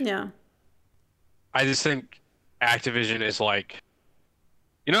 Like, I just think Activision is like,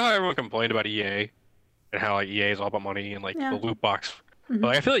 you know how everyone complained about EA and how like EA is all about money and like the loot box. But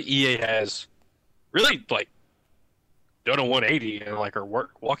like, I feel like EA has really like done a 180 and like are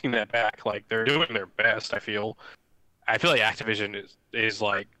walking that back. Like they're doing their best. I feel like Activision is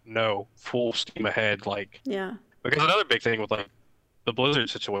like no, full steam ahead. Like because another big thing with like the Blizzard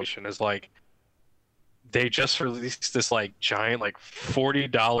situation is like they just released this like giant like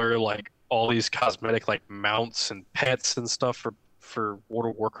 $40 like all these cosmetic like mounts and pets and stuff for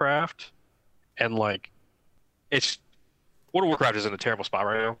World of Warcraft, and like it's World of Warcraft is in a terrible spot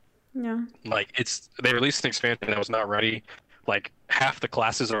right now. Yeah. Like they released an expansion that was not ready. Like half the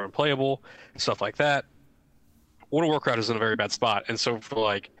classes are unplayable and stuff like that. World of Warcraft is in a very bad spot, and so for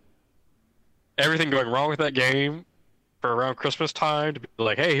like everything going wrong with that game for around Christmas time to be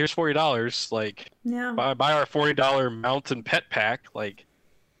like, hey, here's $40, like buy our $40 mount and pet pack, like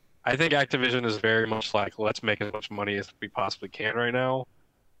I think Activision is very much like, let's make as much money as we possibly can right now.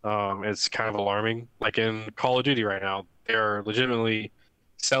 It's kind of alarming. Like in Call of Duty right now, they're legitimately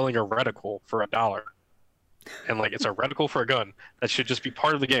selling a reticle for $1. and like it's a reticle for a gun. That should just be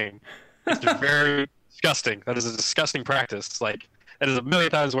part of the game. It's very disgusting. That is a disgusting practice. Like that is a million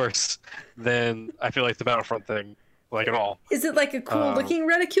times worse than I feel like the Battlefront thing, like at all. Is it like a cool looking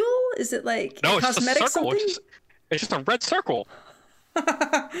reticule? Is it like no, a cosmetic it's a circle. something? It's just a red circle.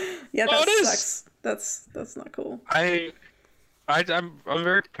 Yeah, that sucks. That's not cool. I'm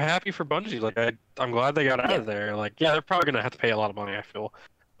very happy for Bungie. Like I'm glad they got out of there. Like yeah, they're probably gonna have to pay a lot of money. I feel,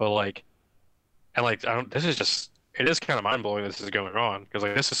 but like, and like I don't. This is just. It is kind of mind blowing. This is going on because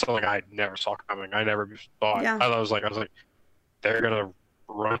like this is something I never saw coming. I never thought. Yeah. I was like, they're gonna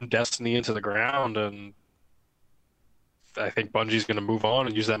run Destiny into the ground, and I think Bungie's gonna move on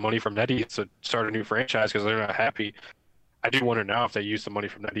and use that money from NetEase to start a new franchise because they're not happy. I do wonder now if they use the money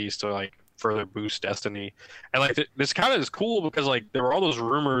from NetEase to like further boost Destiny. And like this kind of is cool because like there were all those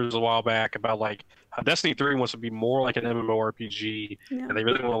rumors a while back about like how Destiny 3 wants to be more like an MMORPG, and they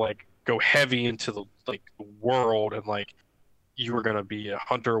really want to like go heavy into the like the world, and like you were gonna be a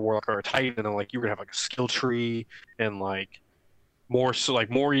hunter, warlock, or a titan, and like you were gonna have like a skill tree and like more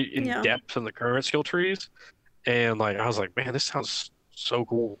in depth than the current skill trees. And like I was like, man, this sounds so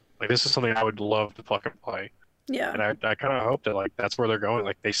cool. Like this is something I would love to fucking play. Yeah. And I kind of hope that like that's where they're going.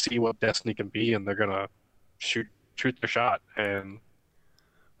 Like they see what Destiny can be, and they're gonna shoot their shot. And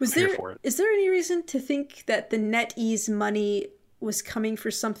is there any reason to think that the NetEase money was coming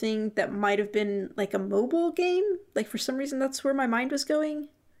for something that might have been like a mobile game? Like for some reason, that's where my mind was going.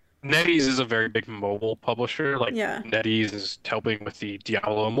 NetEase is a very big mobile publisher. Like NetEase is helping with the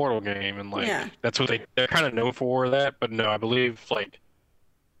Diablo Immortal game, and like that's what they're kind of known for that. But no, I believe like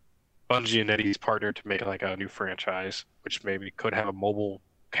Bungie and NetEase partnered to make like a new franchise, which maybe could have a mobile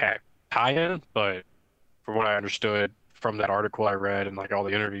tie-in. But from what I understood from that article I read and like all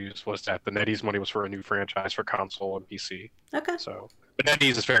the interviews, was that the NetEase money was for a new franchise for console and PC. Okay. So, but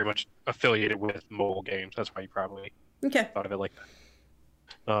NetEase is very much affiliated with mobile games. That's why you probably thought of it like that.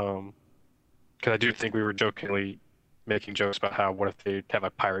 Because I do think we were jokingly making jokes about how what if they have a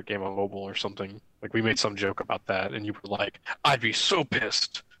pirate game on mobile or something. Like we made some joke about that, and you were like, "I'd be so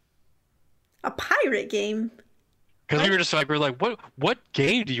pissed." A pirate game? Because we were just like, what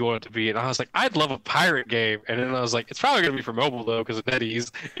game do you want it to be? And I was like, I'd love a pirate game. And then I was like, it's probably gonna be for mobile though, because of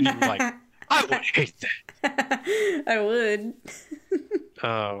NetEase. And you were like, I would hate that. I would.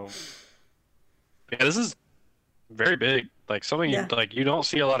 Yeah, this is very big. Like something like you don't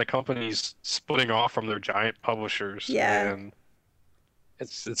see a lot of companies splitting off from their giant publishers. Yeah. And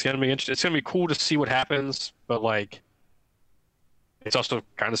it's gonna be interesting. It's gonna be cool to see what happens, but like it's also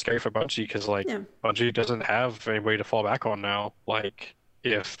kind of scary for Bungie because like Bungie doesn't have anybody to fall back on now. Like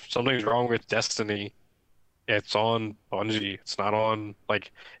if something's wrong with Destiny, it's on Bungie. It's not on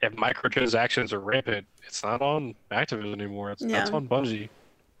like if microtransactions are rampant, it's not on Activision anymore. That's on Bungie.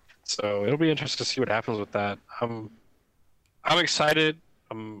 So it'll be interesting to see what happens with that. I'm excited.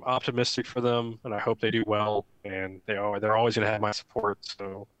 I'm optimistic for them, and I hope they do well. And they're always going to have my support.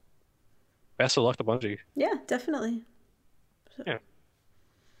 So best of luck to Bungie. Yeah, definitely. Yeah.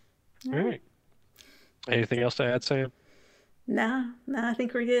 All right. Anything else to add, Sam? Nah, I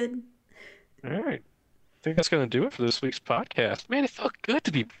think we're good. All right. I think that's going to do it for this week's podcast. Man, it felt good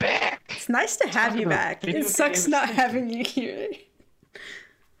to be back. It's nice to have you back. It sucks not having you here.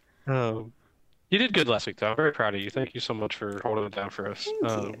 You did good last week, though. I'm very proud of you. Thank you so much for holding it down for us.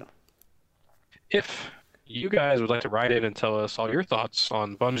 Thank you. If you guys would like to write in and tell us all your thoughts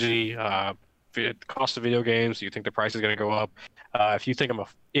on Bungie, the cost of video games, do you think the price is going to go up? If you think I'm an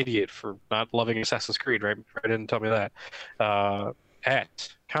idiot for not loving Assassin's Creed, write in and tell me that. At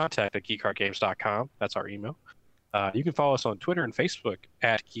contact@geekheartgames.com. That's our email. You can follow us on Twitter and Facebook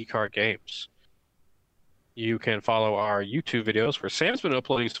at geekheartgames. You can follow our YouTube videos where Sam's been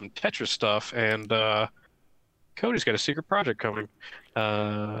uploading some Tetris stuff, and Cody's got a secret project coming.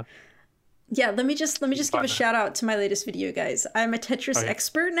 Yeah, let me just give a shout out to my latest video, guys. I'm a Tetris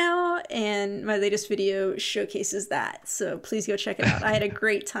expert now, and my latest video showcases that. So please go check it out. I had a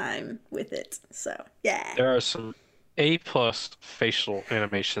great time with it. So yeah. There are some A+ facial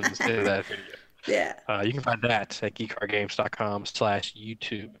animations in that video. Yeah. You can find that at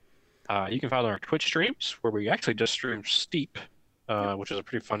geekheartgames.com/YouTube. You can follow our Twitch streams where we actually just streamed Steep, which is a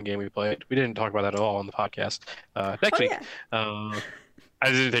pretty fun game we played. We didn't talk about that at all on the podcast. Next week. I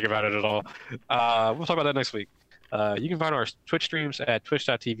didn't think about it at all. We'll talk about that next week. You can find our Twitch streams at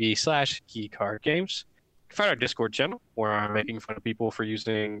twitch.tv/geekheartgames. You can find our Discord channel where I'm making fun of people for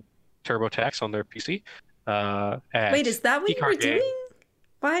using TurboTax on their PC. Wait, is that what you were doing?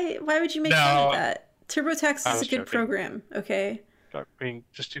 Why would you make fun of that? TurboTax is a good program, okay? I mean,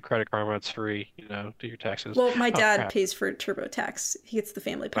 just do Credit Karma. It's free. Do your taxes. Well, my dad crap. pays for TurboTax. He gets the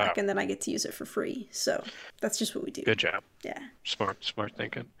family pack, Oh. and then I get to use it for free. So that's just what we do. Good job. Yeah. Smart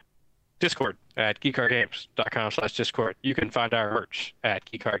thinking. Discord at geekcardgames.com/Discord. You can find our merch at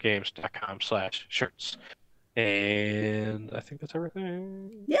geekcardgames.com/shirts. And I think that's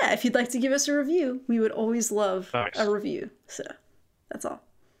everything. Yeah, if you'd like to give us a review, we would always love Nice. a review. So that's all.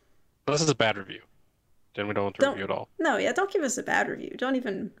 This is a bad review. Then we don't want to review at all. No, yeah, don't give us a bad review. Don't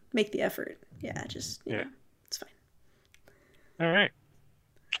even make the effort. Yeah, just, you know, it's fine. All right.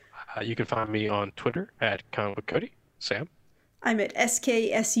 You can find me on Twitter at comicbookcody. Sam? I'm at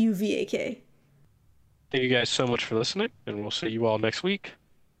SKSUVAK. Thank you guys so much for listening, and we'll see you all next week.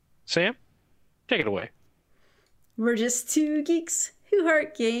 Sam, take it away. We're just two geeks who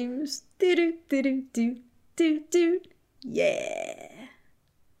heart games. Do do do do do do do. Yeah.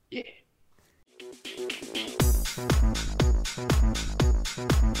 Yeah.